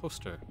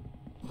 Poster.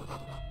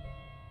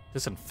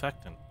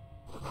 Disinfectant.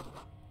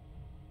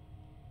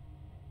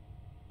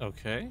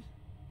 Okay.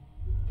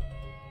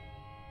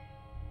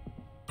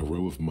 A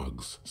row of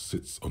mugs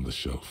sits on the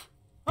shelf.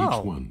 Oh.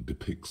 Each one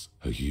depicts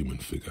a human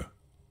figure.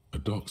 A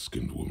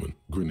dark-skinned woman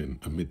grinning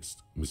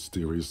amidst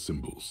mysterious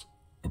symbols.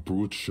 A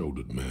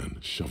broad-shouldered man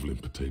shoveling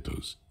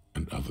potatoes,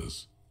 and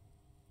others.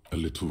 A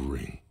little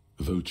ring.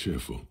 Though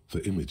cheerful,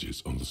 the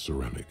images on the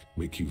ceramic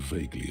make you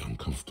vaguely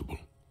uncomfortable.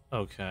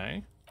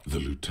 Okay. The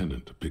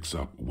lieutenant picks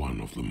up one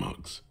of the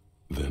mugs,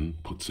 then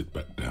puts it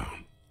back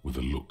down with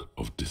a look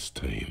of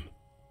disdain.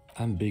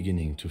 I'm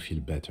beginning to feel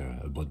better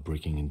about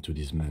breaking into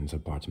this man's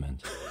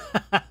apartment.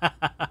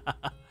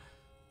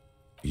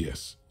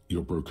 Yes,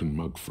 your broken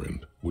mug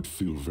friend would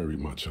feel very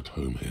much at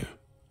home here.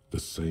 The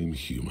same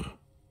humor,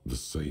 the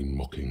same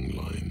mocking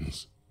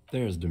lines.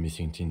 There's the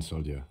missing tin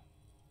soldier.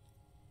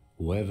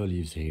 Whoever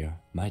lives here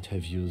might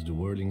have used the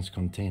Whirling's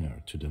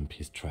container to dump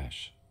his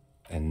trash.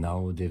 And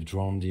now they've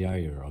drawn the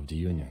ire of the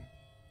Union.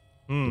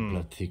 The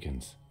blood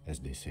thickens, as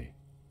they say.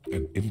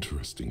 An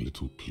interesting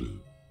little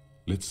clue.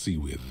 Let's see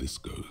where this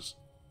goes.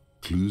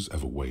 Clues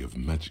have a way of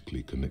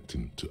magically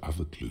connecting to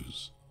other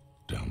clues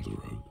down the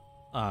road.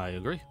 I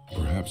agree.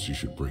 Perhaps you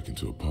should break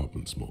into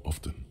apartments more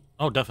often.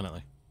 Oh,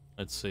 definitely.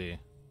 Let's see.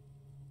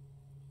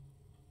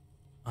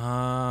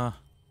 Huh.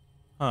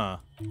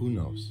 Who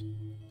knows?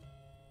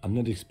 I'm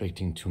not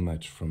expecting too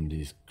much from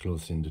this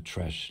clothes in the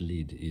trash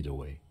lead either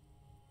way.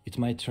 It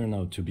might turn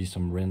out to be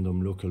some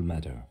random local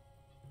matter,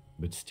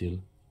 but still,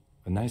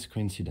 a nice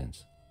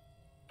coincidence.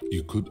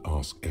 You could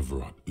ask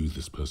Everard who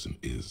this person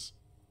is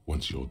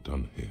once you're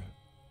done here.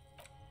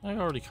 I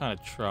already kind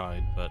of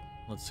tried, but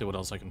let's see what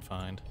else I can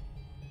find.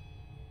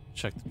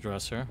 Check the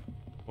dresser,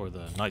 or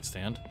the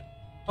nightstand.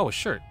 Oh, a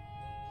shirt.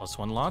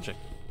 +1 logic.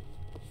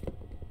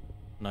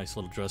 Nice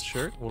little dress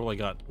shirt. What do I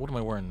got? What am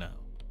I wearing now?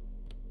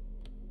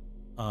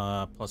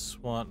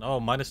 +1. Oh,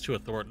 -2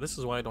 authority. This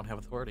is why I don't have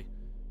authority.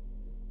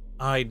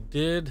 I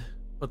did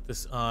put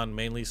this on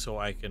mainly so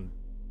I can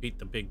beat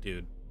the big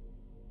dude.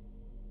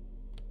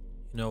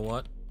 You know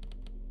what?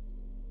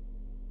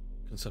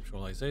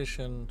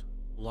 Conceptualization.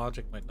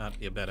 Logic might not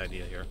be a bad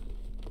idea here.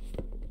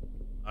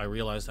 I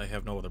realized I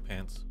have no other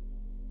pants.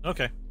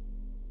 Okay.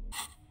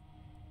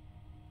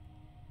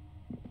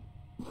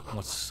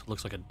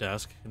 Looks like a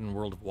desk in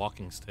World of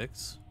Walking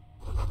Sticks.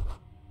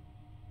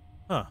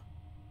 Huh.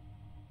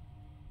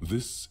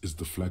 This is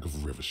the flag of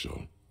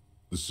Revachol,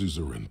 the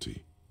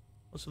suzerainty.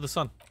 What's with the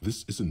sun?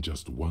 This isn't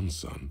just one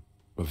sun,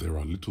 but there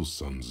are little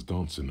suns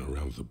dancing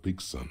around the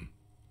big sun.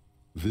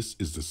 This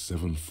is the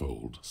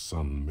sevenfold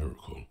sun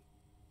miracle.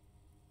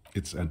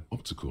 It's an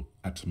optical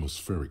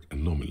atmospheric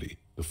anomaly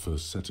the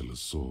first settlers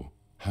saw.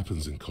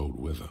 Happens in cold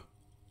weather.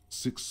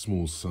 6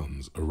 small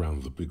suns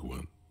around the big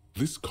one.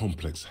 This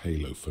complex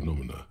halo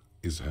phenomena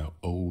is how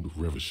old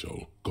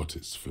Revachol got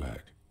its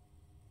flag.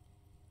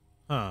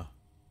 Huh.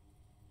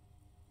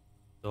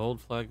 The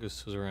old flag is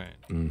suzerain.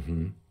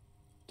 Mm-hmm.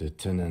 The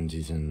tenant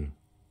is an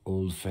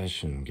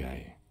old-fashioned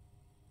guy.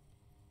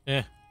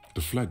 Eh.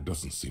 The flag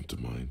doesn't seem to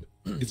mind.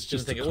 It's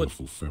just a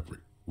colorful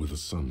fabric with a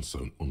sun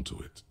sewn onto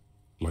it.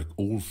 Like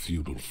all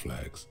feudal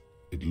flags,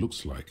 it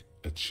looks like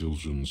a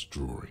children's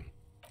drawing.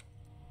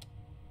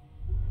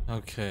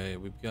 Okay,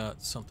 we've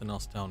got something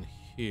else down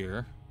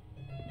here.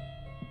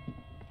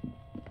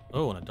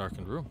 Oh, in a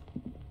darkened room.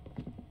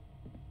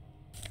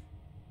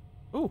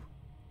 Oh,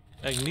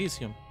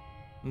 magnesium.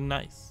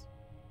 Nice.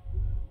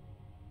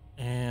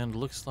 And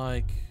looks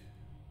like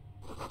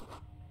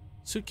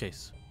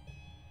suitcase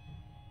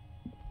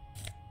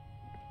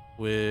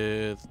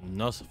with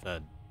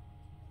Nosafed.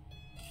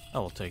 I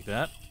will take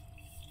that.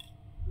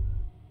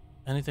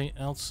 Anything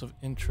else of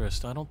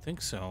interest? I don't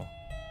think so.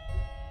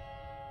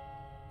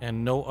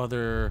 And no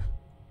other...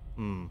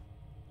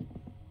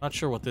 Not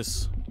sure what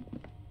this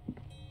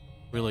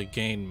really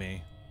gained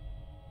me.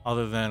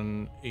 Other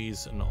than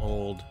he's an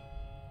old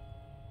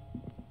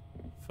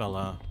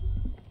fella.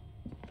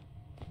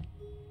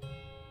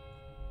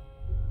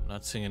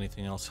 Not seeing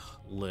anything else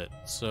lit,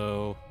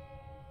 so...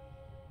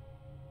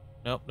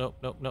 Nope.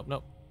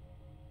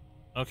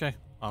 Okay,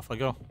 off I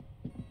go.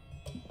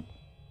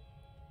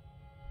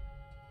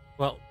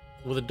 Well,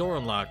 with the door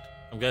unlocked,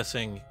 I'm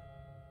guessing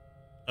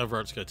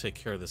Everard's gonna take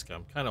care of this guy.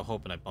 I'm kind of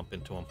hoping I bump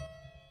into him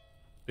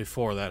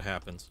before that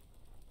happens.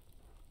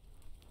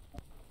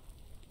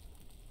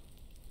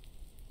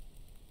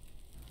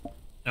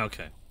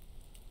 Okay.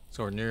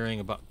 So we're nearing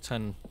about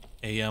 10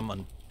 a.m.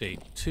 on day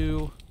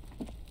 2.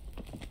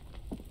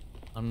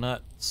 I'm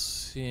not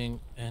seeing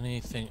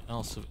anything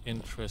else of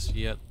interest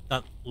yet.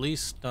 At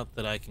least not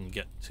that I can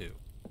get to.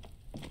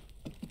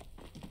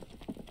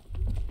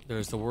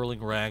 There's the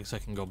whirling rags I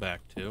can go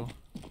back to.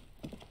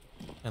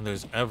 And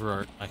there's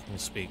Everard I can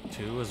speak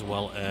to, as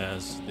well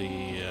as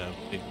the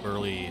big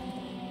burly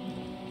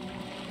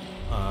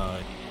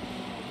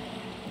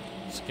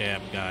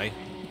scab guy.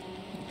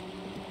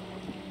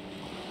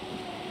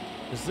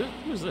 Is this?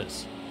 Who is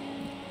this?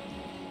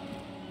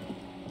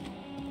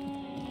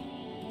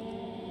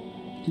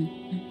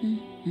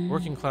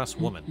 Working class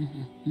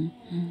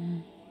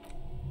woman.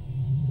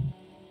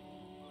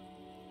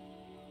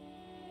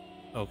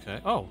 Okay.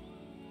 Oh.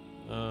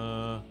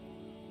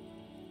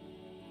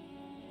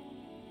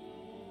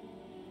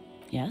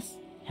 Yes?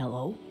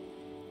 Hello?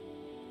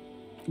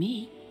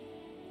 Me?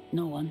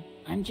 No one.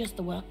 I'm just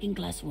a working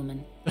class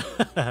woman.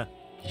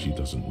 She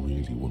doesn't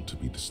really want to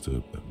be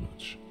disturbed that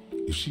much.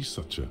 If she's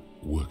such a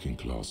working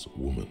class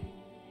woman,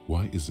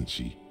 why isn't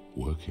she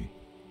working?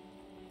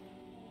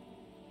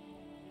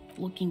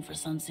 Looking for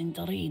something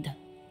to read.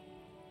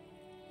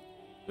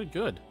 Good,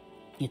 good.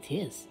 It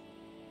is.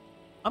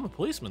 I'm a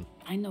policeman.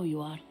 I know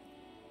you are. Do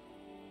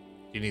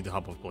you need the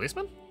help of a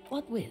policeman?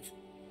 What with?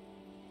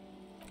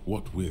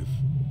 What with?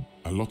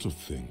 A lot of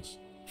things.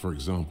 For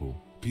example,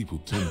 people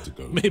tend to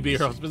go... Maybe your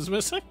missing. husband's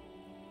missing?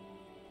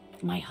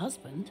 My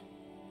husband?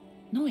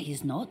 No,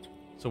 he's not.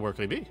 So where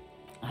could he be?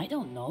 I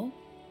don't know.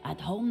 At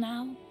home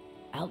now?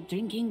 Out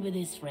drinking with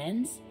his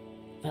friends?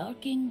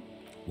 Working?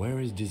 Where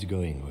is this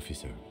going,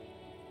 officer?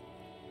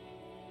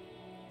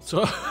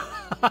 So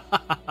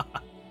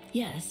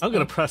Yes. I'm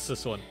gonna but press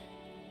this one.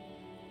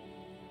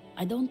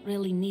 I don't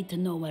really need to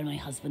know where my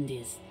husband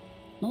is.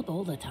 Not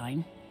all the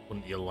time.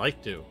 Wouldn't you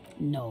like to?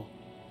 No.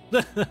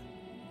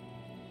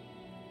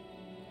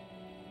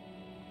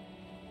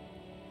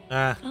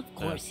 Of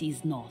course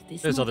he's not.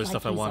 It's There's not other like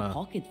stuff I he's wanna- a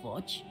pocket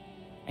watch.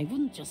 I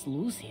wouldn't just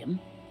lose him.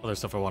 Other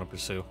stuff I want to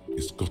pursue.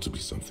 It's got to be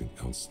something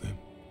else then.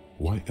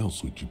 Why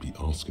else would you be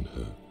asking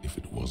her if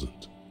it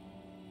wasn't?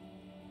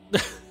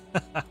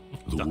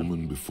 The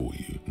woman before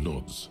you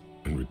nods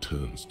and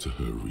returns to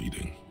her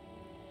reading.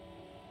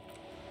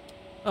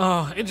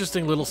 Oh,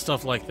 interesting little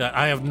stuff like that.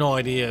 I have no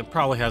idea. It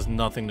probably has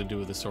nothing to do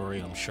with the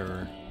story, I'm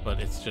sure. But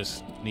it's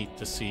just neat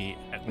to see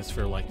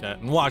atmosphere like that.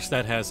 And watch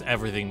that has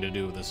everything to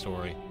do with the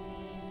story.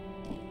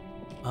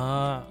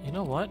 You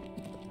know what?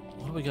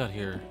 What do we got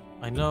here?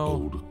 I An know...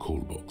 old call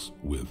box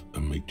with a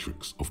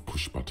matrix of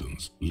push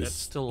buttons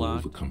lists still all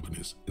locked. the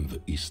companies in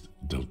the East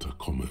Delta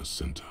Commerce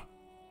Center.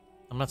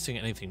 I'm not seeing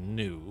anything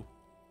new.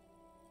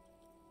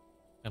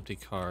 Empty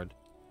card.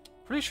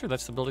 Pretty sure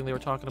that's the building they were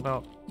talking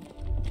about.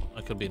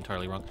 I could be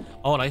entirely wrong.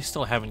 Oh, and I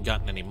still haven't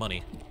gotten any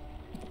money.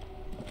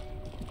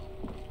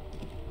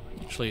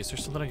 Actually, is there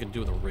something I can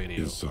do with a radio?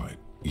 Inside,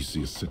 you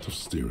see a set of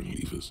steering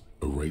levers,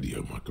 a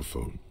radio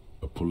microphone,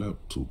 a pull-out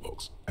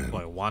toolbox, and Oh,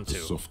 I want the to.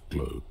 soft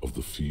glow of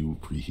the fuel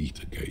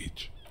preheater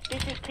gauge.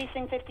 This is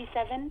Precinct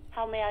 57.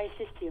 How may I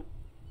assist you?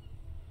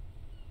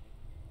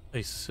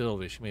 Hey,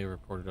 Sylvie, she may have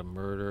reported a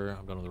murder.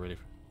 I'm done with the radio.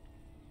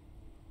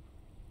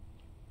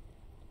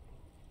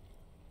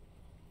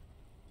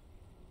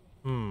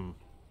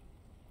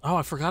 Oh,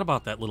 I forgot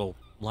about that little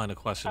line of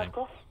questioning. Of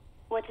course.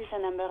 What is the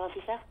number,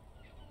 officer?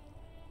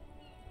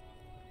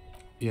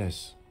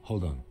 Yes,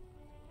 hold on.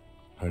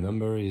 Her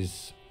number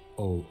is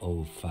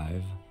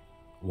 005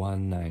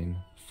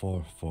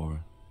 1944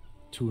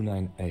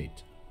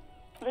 298.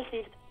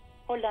 Received.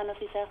 Hold on,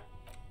 officer.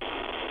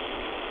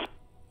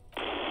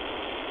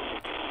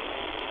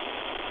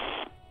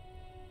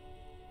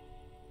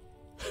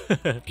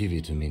 Give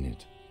it a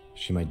minute.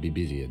 She might be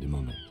busy at the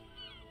moment.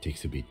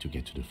 Takes a bit to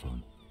get to the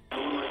phone.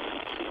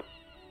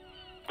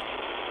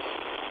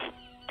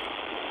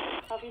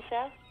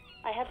 Officer,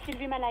 I have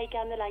Sylvie Malaika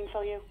on the line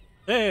for you.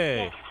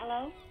 Hey! Yes,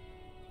 hello?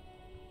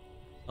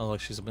 Oh, like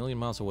she's a million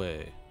miles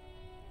away.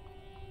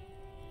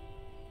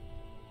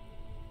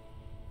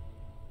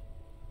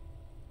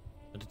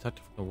 A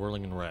detective from the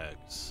Whirling in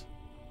Rags.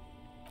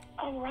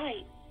 Oh,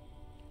 right.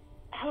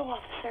 Hello,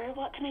 officer.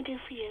 What can I do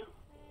for you?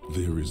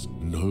 There is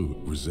no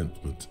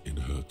resentment in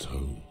her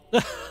tone.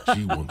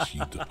 She wants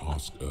you to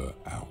ask her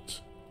out.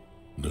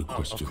 No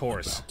question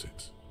course. about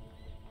it.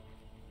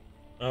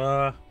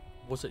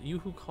 Was it you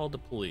who called the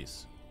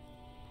police?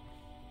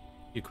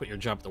 You quit your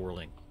job at the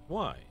Whirling.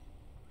 Why?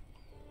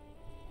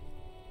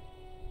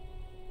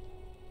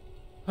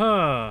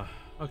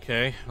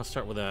 Okay, let's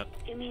start with that.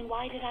 You mean,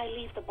 why did I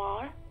leave the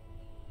bar?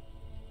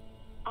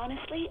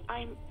 Honestly,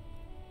 I'm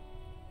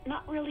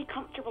not really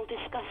comfortable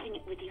discussing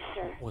it with you,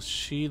 sir. Was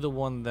she the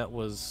one that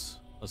was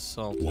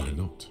assaulted? Why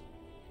not?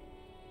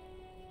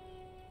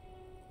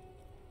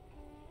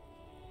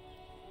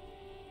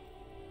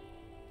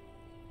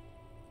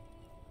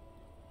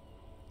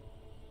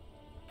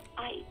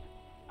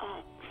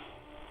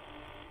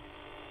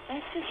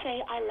 Let's just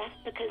say I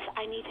left because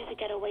I needed to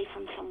get away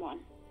from someone.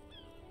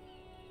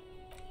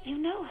 You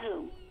know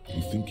who?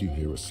 You think you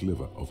hear a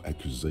sliver of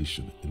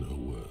accusation in her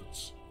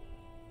words.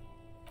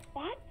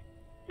 What?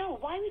 No,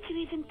 why would you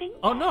even think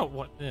Oh that? no!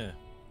 What? Yeah.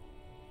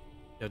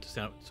 You have to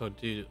stand. So,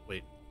 do you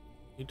wait?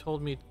 You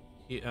told me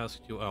he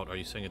asked you out. Are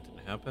you saying it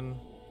didn't happen?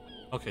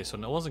 Okay, so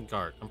no, it wasn't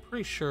Gart. I'm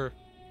pretty sure.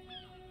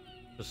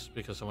 Just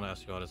because someone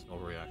asked you out, it's an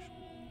overreaction.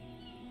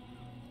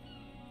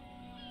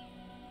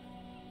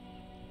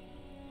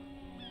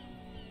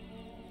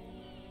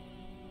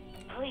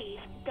 Please,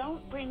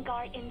 don't bring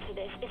Gart into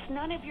this. It's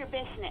none of your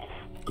business.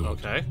 God,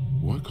 Okay.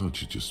 why can't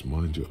you just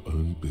mind your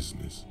own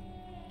business?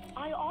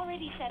 I already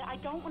already said I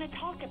don't want to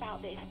talk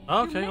about this.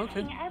 Okay, You're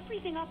okay. messing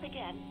everything up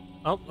again.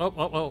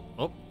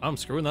 Oh, I'm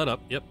screwing that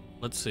up. Yep,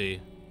 let's see.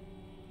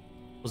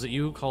 Was it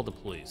you who called the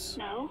police?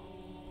 No,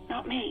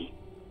 not me.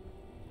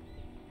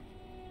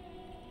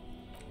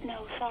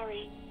 No,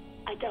 sorry.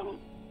 I don't.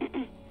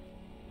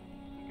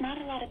 Not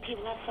a lot of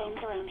people have phones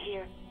around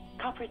here.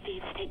 Copper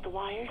thieves take the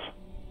wires.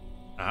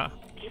 Ah,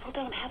 People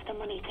don't have the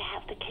money to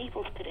have the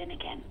cables put in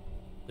again.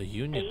 the They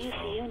Union use the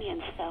phone.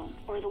 Union's phone,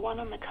 or the one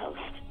on the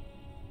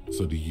coast.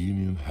 So the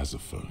Union has a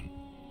phone,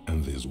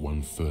 and there's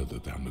one further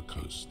down the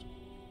coast.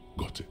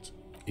 Got it.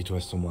 It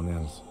was someone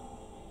else.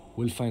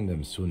 We'll find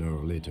them sooner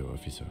or later,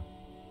 officer.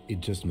 It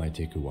just might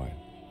take a while.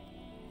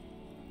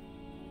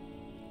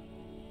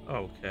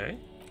 Okay.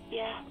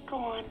 Yeah, go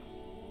on.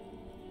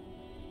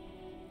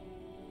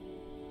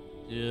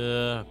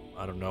 Yeah,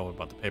 I don't know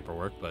about the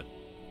paperwork, but...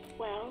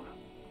 Well,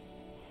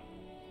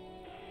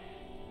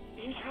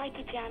 you tried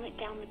to jam it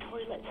down the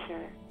toilet,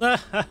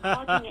 sir.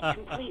 Clogging it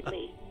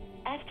completely.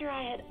 After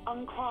I had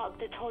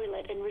unclogged the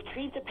toilet and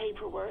retrieved the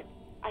paperwork,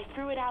 I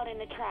threw it out in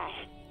the trash,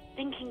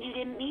 thinking you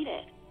didn't need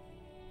it.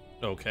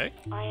 Okay.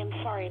 I am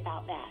sorry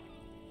about that.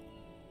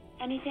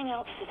 Anything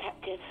else,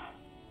 Detective?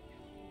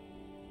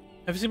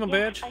 Have you seen my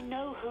Yes, badge? I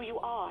know who you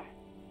are.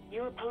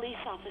 You're a police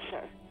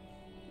officer.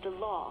 The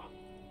law.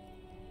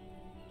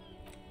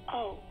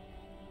 Oh,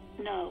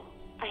 no,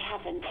 I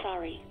haven't,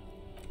 sorry.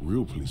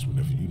 Real policemen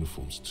have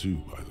uniforms too,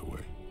 by the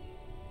way.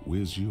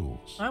 Where's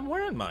yours? I'm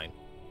wearing mine.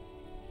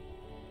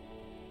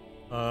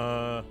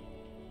 I'm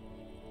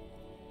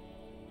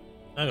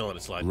gonna let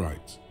it slide.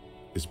 Right.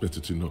 It's better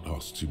to not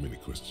ask too many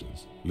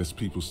questions, lest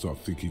people start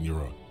thinking you're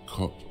a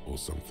cop or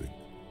something.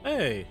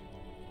 Hey,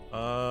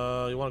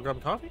 you want to grab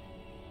a coffee?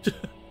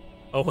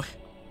 Oh, wait.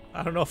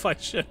 I don't know if I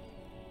should.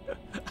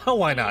 Oh,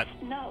 why not?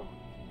 No,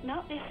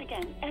 not this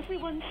again.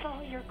 Everyone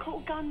saw your cool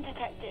gun,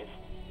 Detective.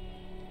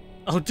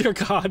 Oh, dear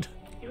God.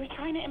 You were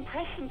trying to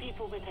impress some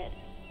people with it.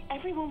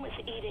 Everyone was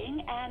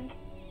eating, and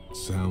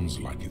Sounds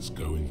like it's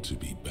going to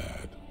be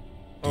bad.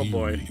 Do Oh, you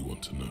boy. really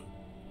want to know?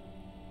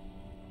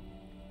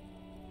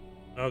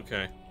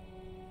 Okay.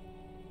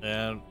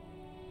 And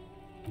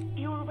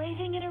you were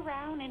waving it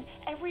around in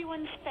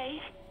everyone's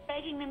face,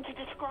 begging them to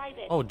describe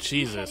it. Oh, You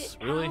Jesus,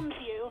 said it really? calms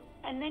you,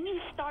 and then you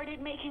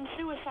started making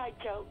suicide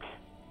jokes.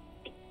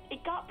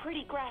 It got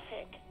pretty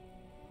graphic.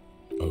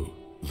 Oh,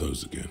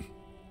 those again.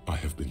 I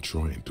have been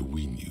trying to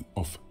wean you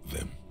off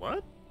them.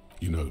 what?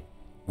 You know,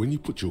 when you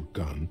put your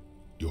gun,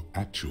 your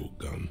actual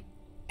gun,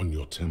 on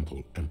your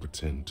temple and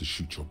pretend to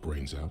shoot your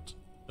brains out,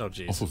 Oh, off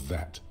jeez. of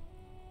that,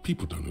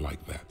 people don't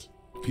like that.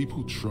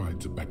 People try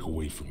to back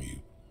away from you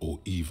or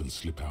even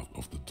slip out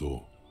of the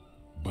door.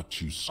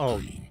 But you Oh,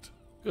 screamed.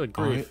 Good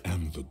grief. I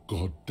am the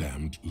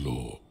goddamned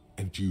law,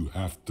 and you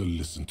have to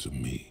listen to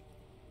me.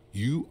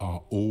 You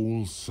are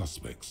all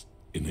suspects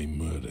in a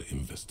murder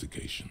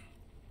investigation.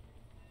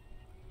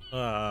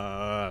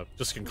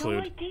 Just No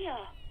conclude. idea.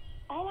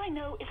 All I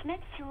know is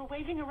next you were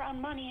waving around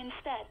money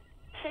instead,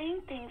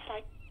 saying things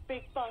like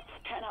big butts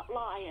cannot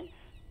lie and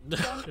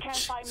guns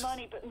can't buy Jeez.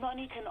 money, but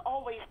money can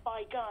always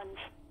buy guns.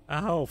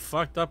 How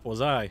fucked up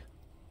was I?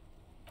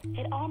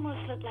 It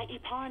almost looked like you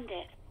pawned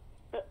it,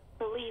 but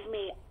believe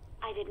me,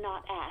 I did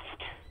not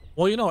ask.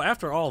 Well, you know,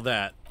 after all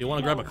that, you want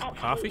to grab a cup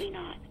of absolutely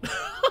coffee?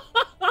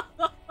 not.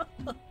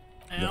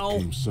 That Ow.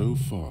 came so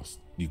fast,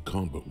 you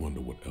can't but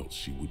wonder what else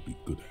she would be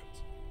good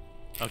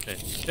at. Okay.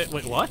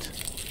 Wait, what?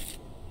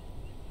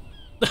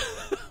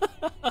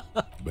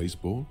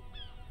 Baseball,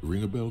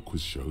 ring a bell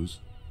quiz shows,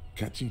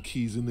 catching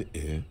keys in the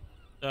air,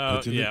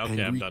 petting Yeah, an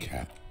okay, I'm angry done.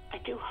 cat. I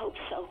do hope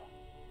so.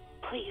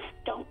 Please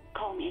don't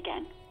call me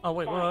again. Oh,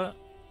 wait, Bye. what?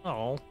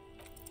 Oh.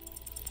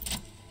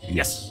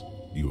 Yes,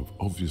 you have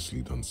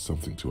obviously done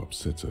something to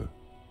upset her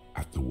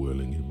at the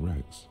Whirling in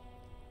Rags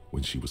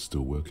when she was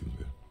still working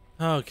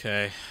there.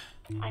 Okay.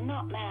 I'm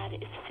not mad,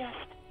 it's just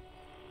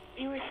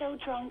you were so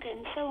drunk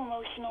and so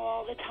emotional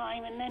all the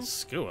time, and then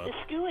Skua? the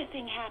Skua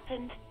thing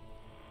happened.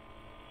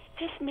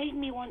 It just made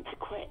me want to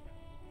quit.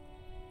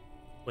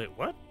 Wait,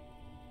 what?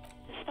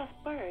 The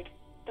stuffed bird,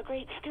 the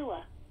great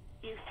Skua.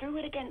 You threw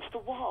it against the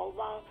wall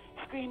while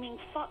screaming,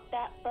 "Fuck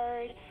that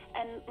bird,"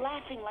 and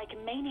laughing like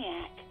a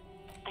maniac.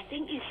 I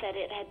think you said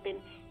it had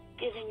been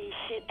giving you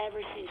shit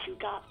ever since you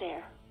got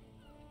there.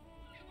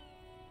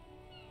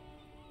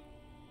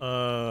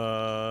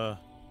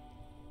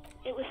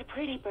 It was a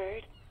pretty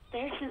bird,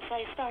 there since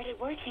I started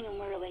working in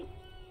whirling.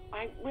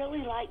 I really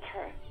liked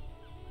her.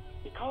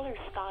 We call her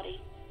Scotty.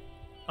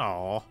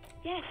 Oh.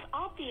 Yes,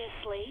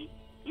 obviously.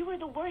 You were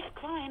the worst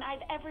client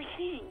I've ever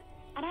seen.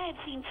 And I have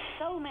seen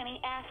so many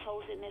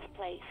assholes in this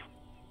place.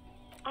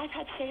 I've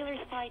had sailors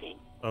fighting.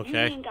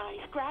 Okay. Union guys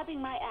grabbing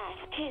my ass.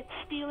 Kids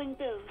stealing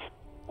booze.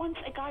 Once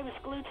a guy was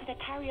glued to the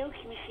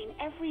karaoke machine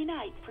every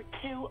night for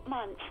 2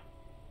 months.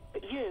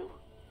 But you,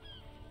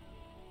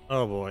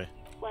 Oh, boy.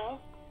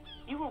 well,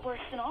 you were worse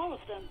than all of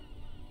them.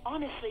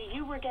 Honestly,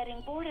 you were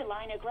getting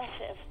borderline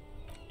aggressive.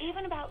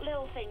 Even about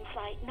little things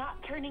like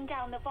not turning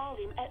down the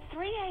volume at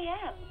 3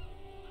 a.m.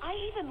 I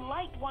even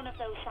liked one of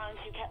those songs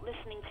you kept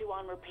listening to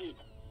on repeat.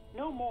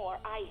 No more.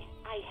 I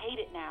hate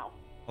it now.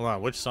 Hold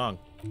on, which song?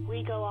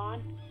 We Go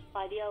On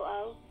by the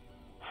O.O.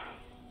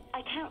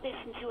 I can't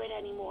listen to it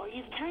anymore.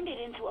 You've turned it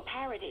into a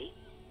parody.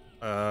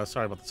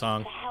 Sorry about the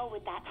song. To hell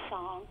with that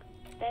song.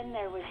 Then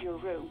there was your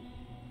room.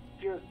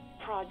 Your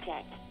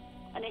project.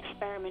 An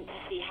experiment to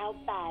see how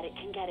bad it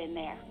can get in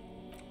there.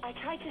 I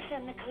tried to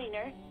send the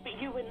cleaner, but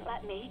you wouldn't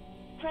let me.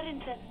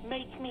 Threatened to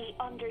make me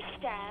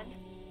understand.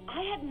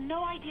 I had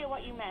no idea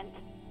what you meant,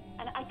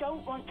 and I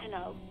don't want to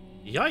know.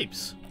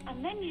 Yipes.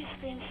 And then you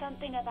screamed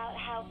something about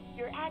how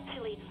you're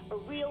actually a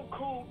real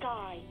cool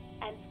guy,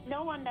 and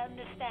no one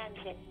understands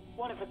it.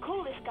 One of the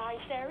coolest guys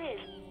there is.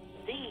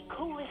 The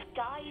coolest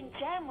guy in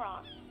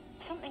Jamrock.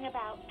 Something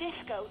about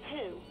disco,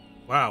 too.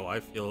 Wow,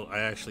 I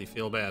actually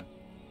feel bad.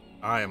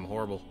 I am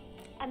horrible.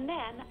 And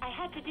then I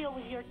had to deal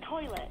with your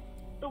toilet.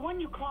 The one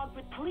you clogged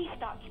with police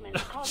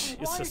documents, causing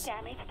water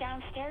damage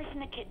downstairs in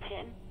the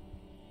kitchen.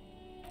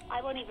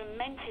 I won't even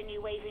mention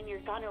you waving your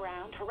gun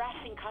around,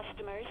 harassing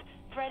customers,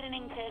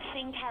 threatening to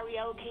sing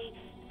karaoke,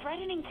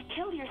 threatening to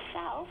kill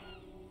yourself.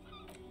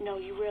 No,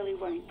 you really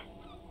weren't.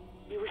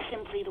 You were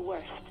simply the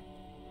worst.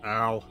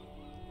 Ow.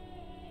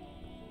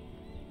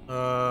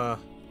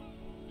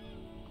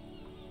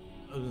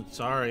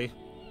 Sorry.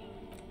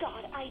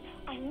 God,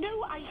 I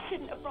knew I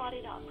shouldn't have brought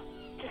it up.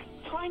 Just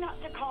try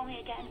not to call me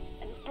again,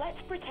 and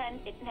let's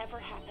pretend it never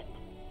happened.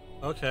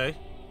 Okay.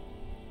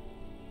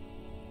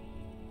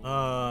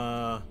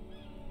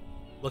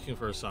 Looking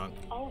for a song.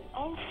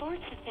 All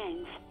sorts of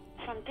things.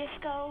 From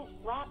disco,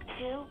 rock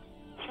too.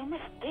 So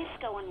much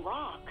disco and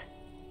rock.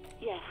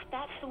 Yes,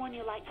 that's the one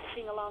you like to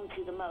sing along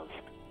to the most.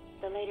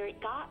 The later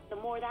it got, the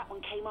more that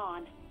one came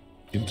on.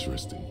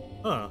 Interesting.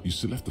 Huh. You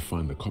still have to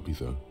find the copy,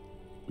 though,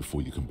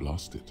 before you can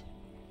blast it.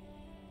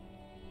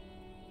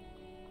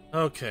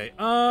 Okay,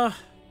 I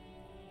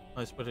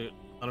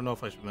don't know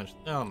if I should mention.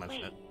 No, I'll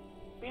mention it.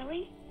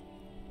 Really?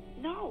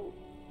 No,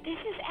 this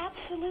is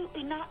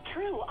absolutely not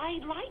true. I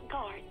like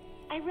Guard.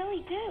 I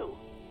really do.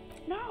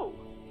 No,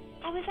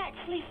 I was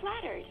actually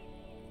flattered.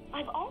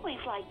 I've always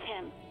liked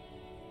him.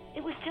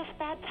 It was just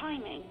bad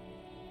timing.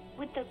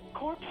 With the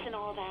corpse and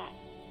all that.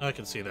 I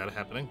can see that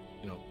happening.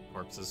 You know,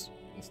 corpses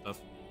and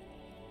stuff.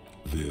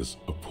 There's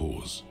a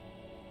pause.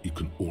 You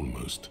can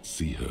almost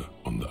see her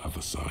on the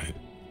other side.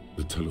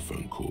 The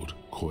telephone cord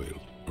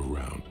coiled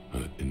around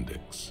her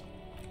index.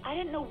 I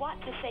didn't know what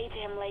to say to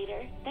him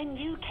later. Then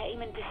you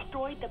came and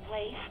destroyed the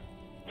place.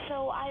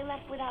 So I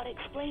left without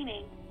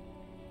explaining.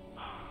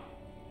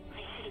 I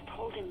should have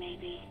told him,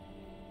 maybe.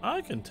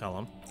 I can tell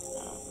him.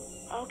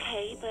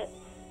 Okay, but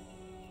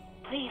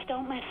please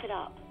don't mess it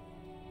up.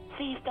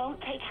 Please don't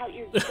take out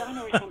your gun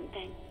or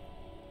something.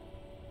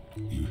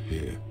 You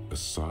hear a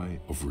sigh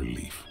of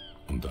relief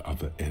on the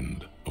other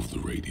end of the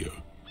radio.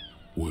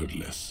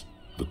 Wordless,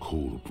 the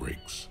call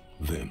breaks.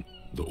 Then,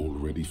 the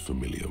already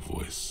familiar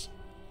voice.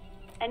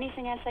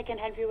 Anything else I can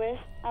help you with,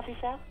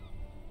 officer?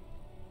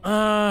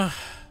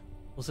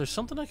 Was there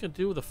something I could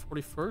do with the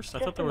 41st? I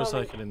thought there was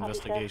like an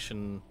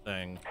investigation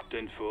thing.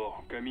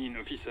 10-4, come in,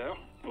 officer.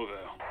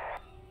 Over.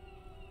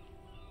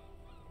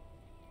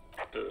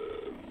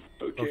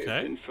 Okay,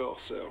 10-4,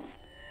 sir.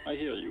 I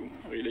hear you.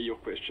 Relay your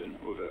question.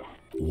 Over.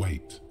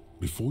 Wait.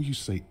 Before you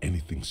say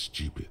anything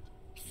stupid,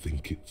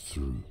 think it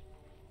through.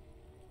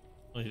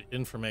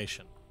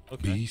 Information.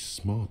 Okay. Be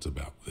smart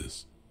about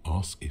this.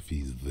 Ask if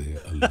he's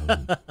there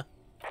alone.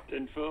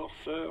 10-4,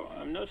 sir.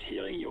 I'm not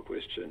hearing your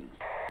question.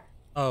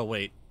 Oh,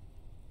 wait.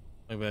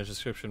 Maybe a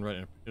description right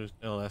in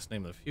the last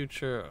name of the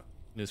future,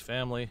 his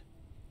family.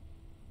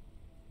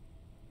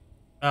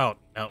 Oh,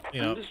 no,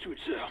 you know. Understood,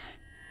 sir.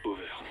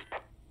 Over.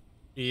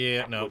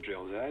 Yeah, no. Roger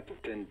that.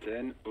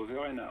 10-10,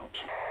 over and out.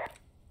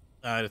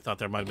 I thought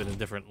there might have been a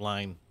different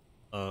line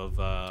of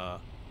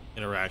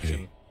interaction.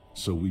 Hey,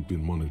 so we've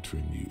been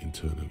monitoring you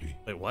internally.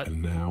 Wait, what?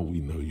 And now we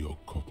know your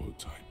Copo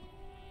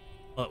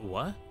type.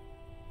 What?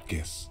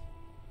 Guess.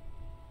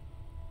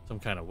 Some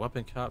kind of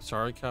weapon cop?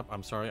 Sorry cop?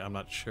 I'm sorry, I'm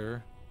not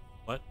sure.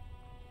 What?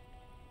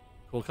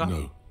 Cool cop?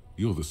 No,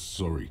 you're the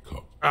sorry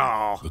cop.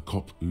 Oh. The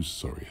cop who's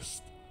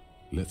sorriest.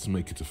 Let's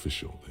make it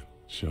official then,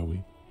 shall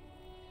we?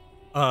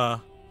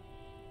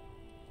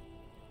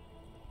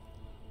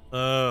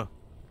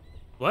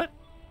 What?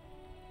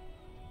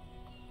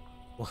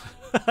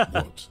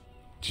 What?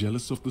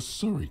 Jealous of the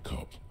sorry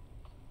cop?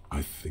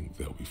 I think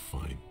they'll be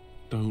fine.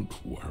 Don't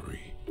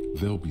worry.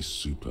 They'll be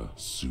super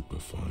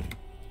fine.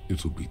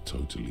 It'll be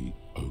totally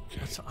okay.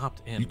 Let's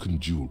opt in. You can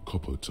dual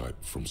Copo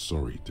type from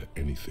sorry to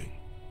anything.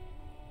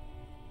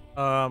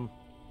 I'm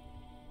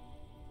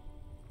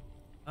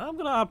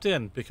gonna opt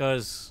in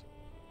because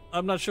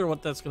I'm not sure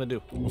what that's gonna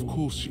do. Of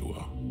course you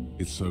are.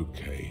 It's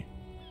okay.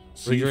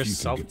 See Rigorous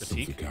if you can get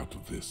self-critique? something out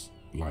of this,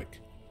 like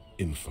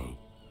info.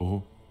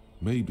 Or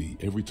maybe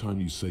every time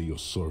you say you're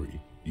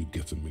sorry, you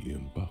get $1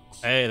 million.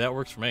 Hey, that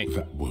works for me.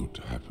 That won't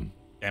happen.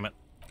 Damn it.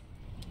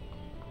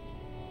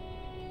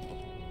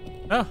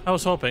 Oh, I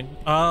was hoping.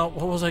 What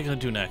was I gonna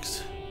do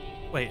next?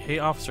 Wait, hey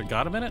officer,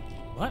 got a minute?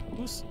 What?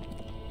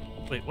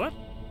 Wait, what?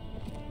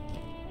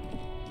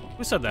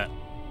 Who said that?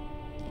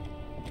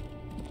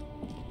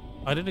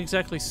 I didn't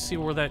exactly see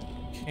where that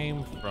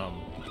came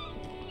from.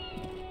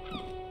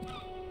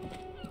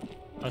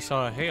 I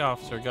saw a hey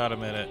officer got a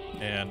minute,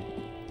 and...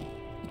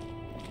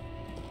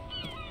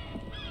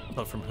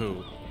 But from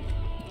who?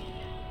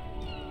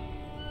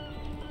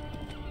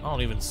 I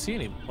don't even see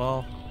any.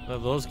 Well,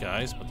 those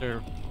guys, but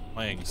they're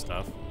playing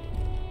stuff.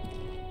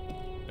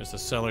 There's the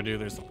cellar dude,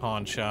 there's the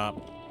pawn shop.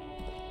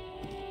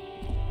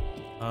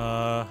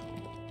 Not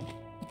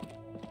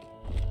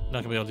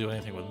gonna be able to do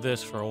anything with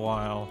this for a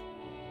while.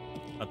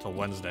 Not till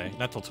Wednesday.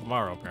 Not till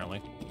tomorrow,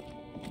 apparently.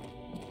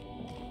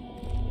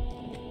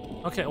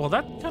 Okay, well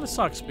that kind of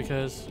sucks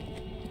because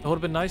it would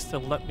have been nice to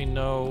let me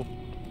know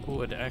who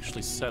had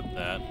actually said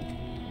that.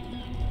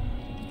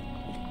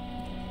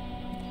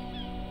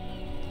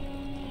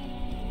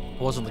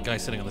 It wasn't the guy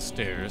sitting on the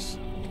stairs.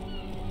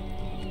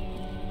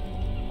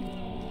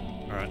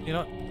 Alright, you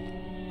know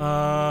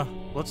what?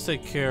 Let's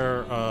take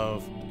care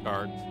of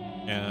Gart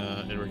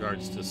in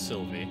regards to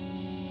Sylvie.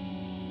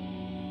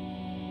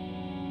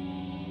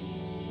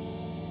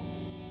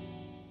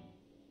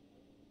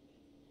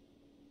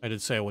 I did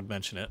say I would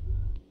mention it.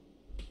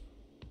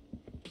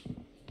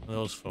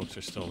 Those folks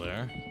are still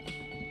there.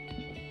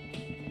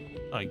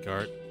 Hi,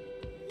 Gart.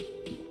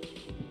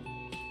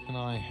 Can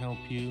I help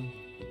you?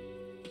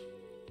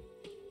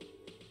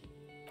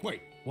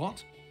 Wait,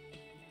 what?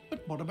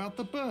 But what about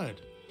the bird?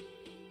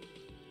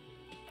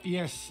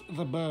 Yes,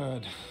 the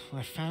bird.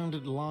 I found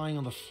it lying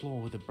on the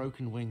floor with a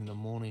broken wing the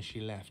morning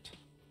she left.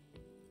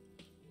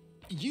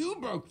 You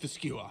broke the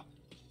skewer!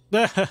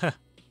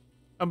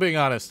 I'm being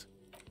honest.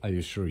 I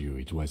assure you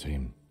it was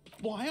him.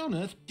 Why on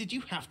earth did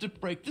you have to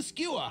break the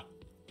skewer?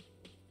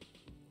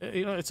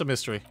 You know, it's a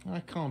mystery.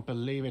 I can't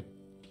believe it.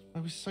 I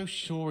was so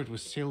sure it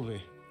was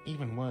Sylvie.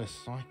 Even worse,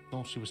 I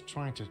thought she was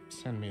trying to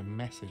send me a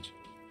message.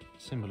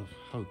 Symbol of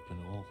hope and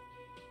all.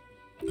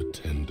 A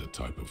tender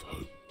type of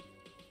hope.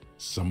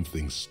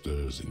 Something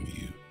stirs in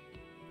you.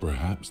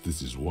 Perhaps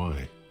this is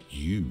why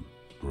you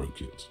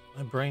broke it.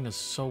 My brain is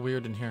so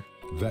weird in here.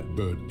 That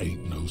bird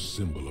ain't no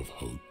symbol of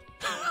hope.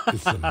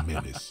 It's a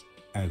menace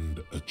and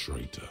a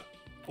traitor.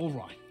 All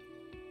right.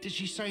 Did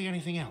she say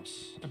anything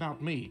else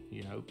about me,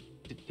 you know?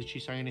 Did she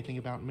say anything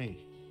about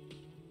me?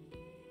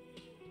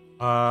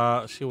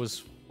 She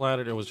was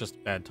flattered it was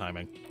just bad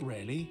timing.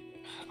 Really?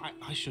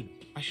 I should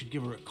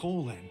give her a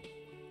call then.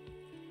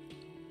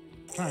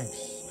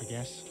 Thanks, I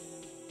guess.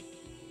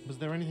 Was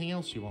there anything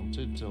else you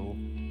wanted, or?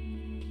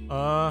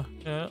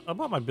 Yeah, I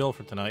bought my bill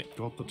for tonight.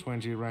 Got the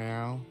 20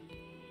 real?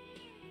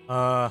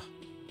 I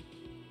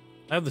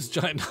have this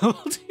giant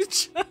novelty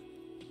check.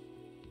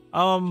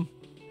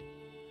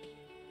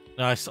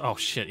 Nice. Oh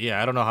shit,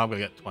 yeah, I don't know how I'm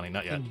gonna get 20,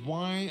 not yet. Then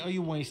why are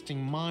you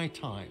wasting my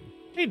time?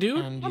 Hey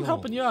dude, And I'm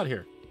helping you yours. out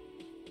here.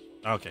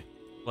 Okay,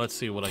 let's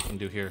see what I can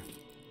do here.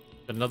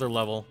 Another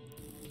level.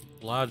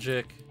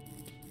 Logic.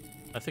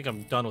 I think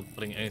I'm done with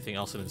putting anything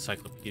else in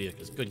encyclopedia,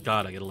 because good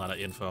god, I get a lot of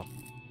info.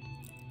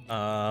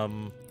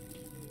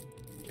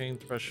 Pain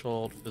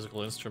threshold,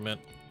 physical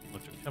instrument,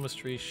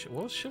 electrochemistry.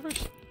 What was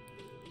Shivers?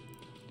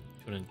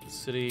 Tune into the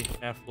city,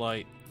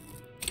 half-light.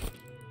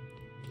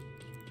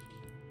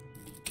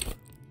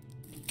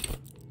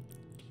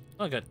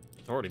 Oh, I got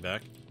authority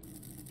back.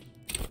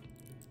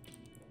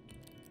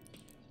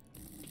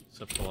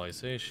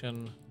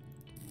 Conceptualization.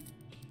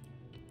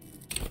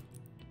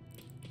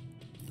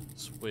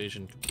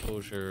 Persuasion,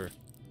 composure.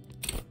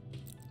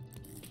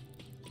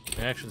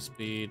 Reaction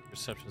speed,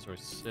 perceptions are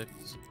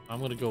 6. I'm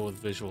gonna go with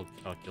visual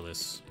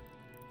calculus.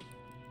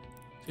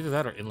 It's either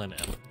that or Inland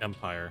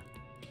Empire.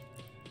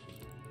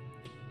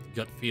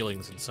 Gut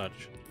feelings and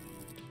such.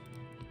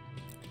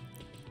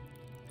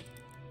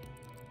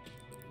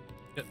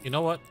 Yeah, you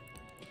know what?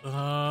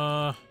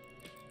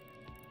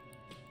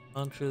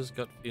 Hunches,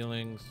 gut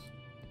feelings.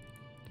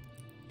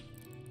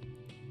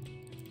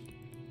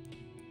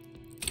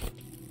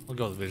 We'll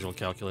go with visual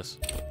calculus.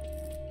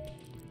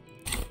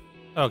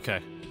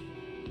 Okay.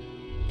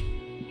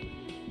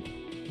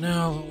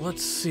 Now,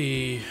 let's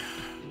see.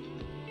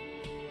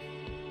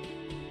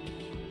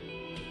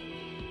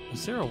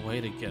 Is there a way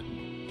to get...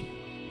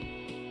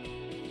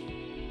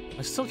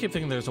 I still keep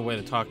thinking there's a way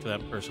to talk to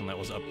that person that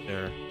was up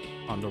there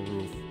on the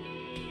roof.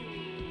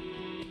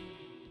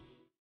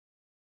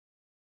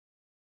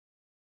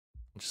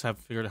 Just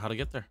haven't figured out how to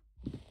get there.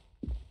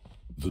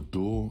 The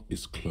door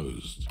is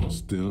closed.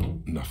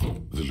 Still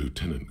nothing. The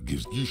lieutenant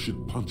gives... You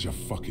should punch a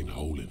fucking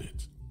hole in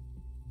it.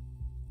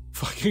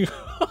 Fucking...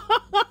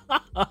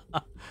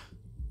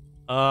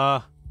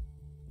 I'll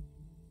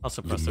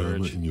suppress the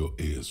murmur urge. in your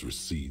ears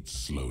recedes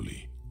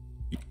slowly.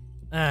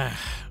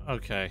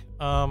 Okay.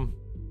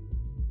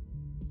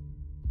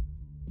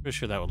 Pretty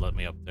sure that would let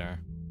me up there.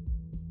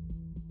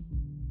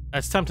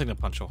 It's tempting to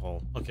punch a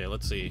hole. Okay,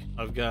 let's see.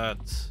 I've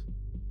got...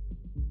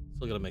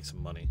 Still gotta make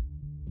some money.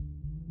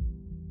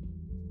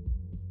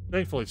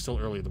 Thankfully, it's still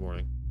early in the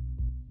morning.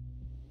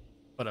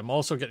 But I'm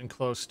also getting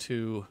close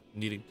to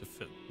needing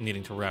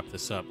to wrap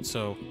this up.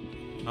 So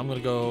I'm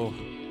gonna go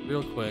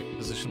real quick,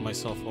 position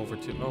myself over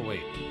to... Oh,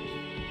 wait.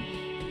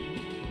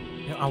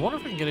 Yeah, I wonder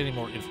if I can get any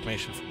more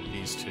information from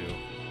these two.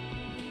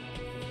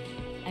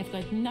 I've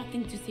got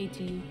nothing to say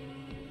to you.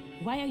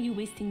 Why are you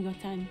wasting your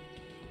time?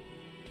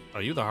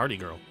 Are you the Hardy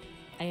girl?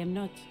 I am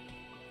not.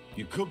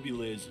 You could be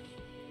Liz.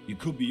 You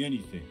could be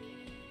anything.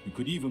 You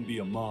could even be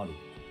a model.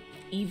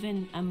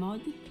 Even a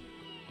mod?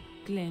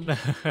 Glenn,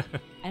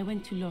 I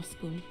went to law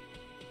school.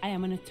 I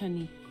am an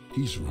attorney.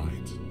 He's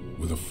right.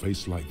 With a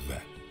face like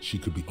that, she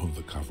could be on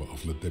the cover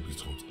of Le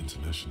Debutante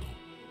International.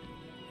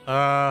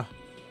 That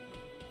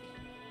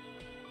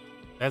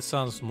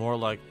sounds more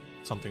like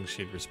something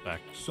she'd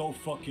respect. So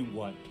fucking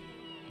what?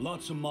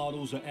 Lots of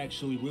models are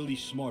actually really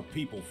smart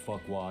people,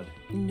 fuckwad.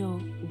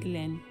 No,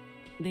 Glenn,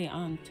 they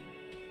aren't.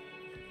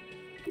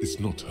 It's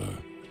not her.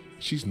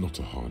 She's not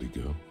a hardy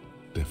girl.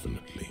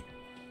 Definitely.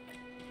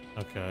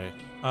 Okay.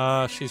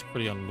 She's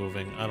pretty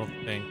unmoving. I don't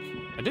think...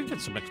 I did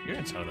get some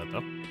experience out of that,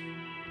 though.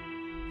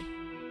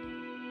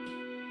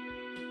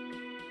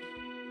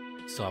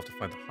 Still have to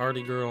find the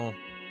hardy girl.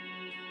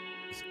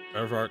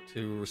 There's Everart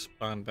to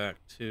respond back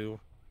to.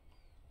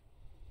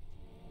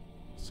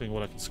 Seeing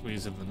what I can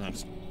squeeze in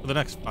the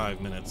next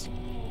 5 minutes.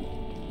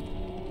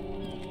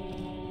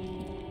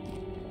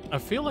 I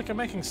feel like I'm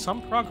making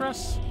some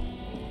progress.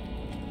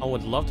 I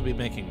would love to be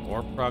making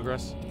more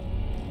progress.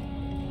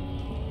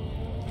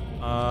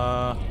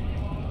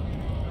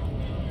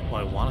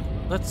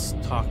 Let's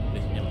talk to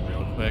him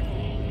real quick.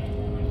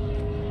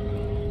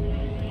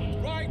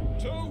 Right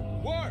to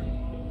work!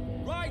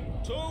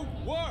 Right to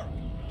work!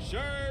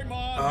 Shame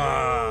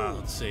on you!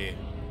 Let's see.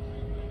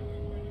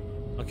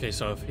 Okay,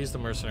 so if he's the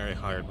mercenary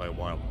hired by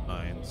Wild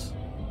Pines,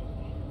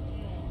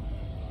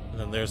 and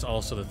then there's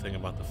also the thing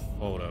about the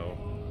photo.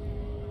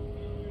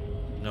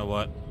 You know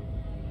what?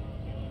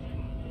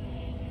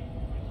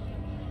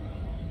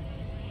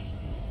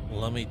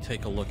 Let me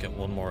take a look at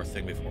one more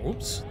thing before.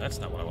 Oops, that's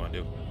not what I want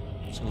to do.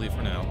 Just gonna leave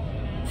for now.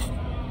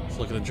 Let's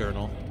look at the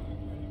journal.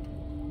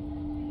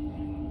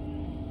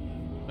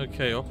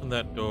 Okay, open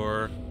that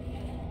door.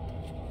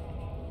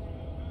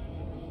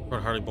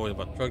 Report Hardy Boy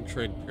about drug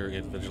trade,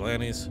 interrogate the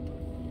vigilantes.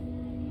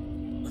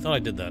 I thought I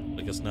did that.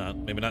 I guess not.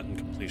 Maybe not in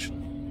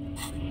completion.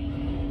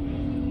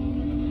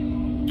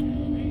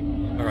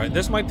 Alright,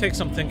 this might take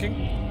some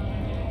thinking.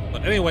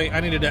 But anyway, I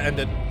needed to end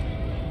it.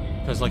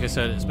 Because like I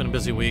said, it's been a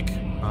busy week.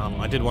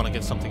 I did want to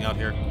get something out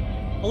here.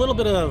 A little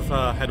bit of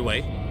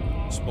headway.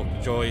 Spoke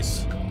to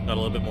Joyce. Got a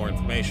little bit more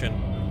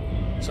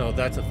information. So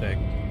that's a thing.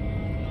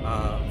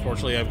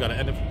 Unfortunately, I've got to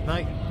end it for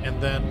tonight.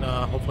 And then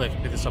hopefully I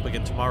can pick this up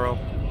again tomorrow.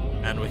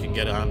 And we can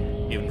get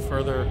on even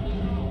further.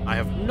 I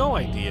have no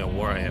idea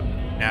where I am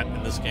at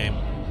in this game.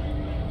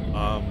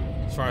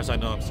 As far as I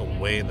know, I'm still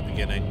way in the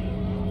beginning.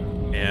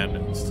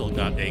 And still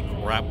got a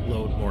crap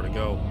load more to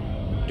go.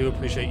 I do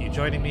appreciate you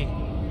joining me.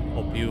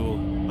 Hope you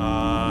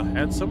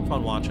had some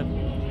fun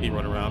watching me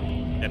run around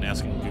and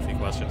asking goofy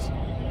questions.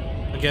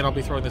 Again, I'll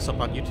be throwing this up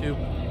on YouTube.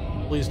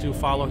 Please do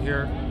follow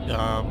here. You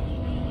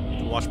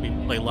can watch me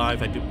play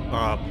live. I do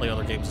play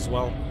other games as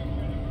well.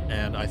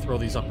 And I throw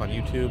these up on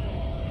YouTube.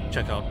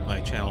 Check out my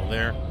channel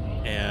there.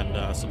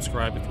 And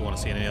subscribe if you want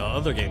to see any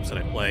other games that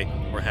I play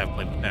or have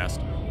played in the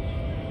past.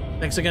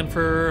 Thanks again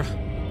for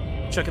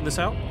checking this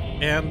out.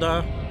 And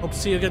hope to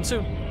see you again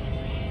soon.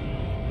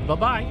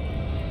 Bye-bye.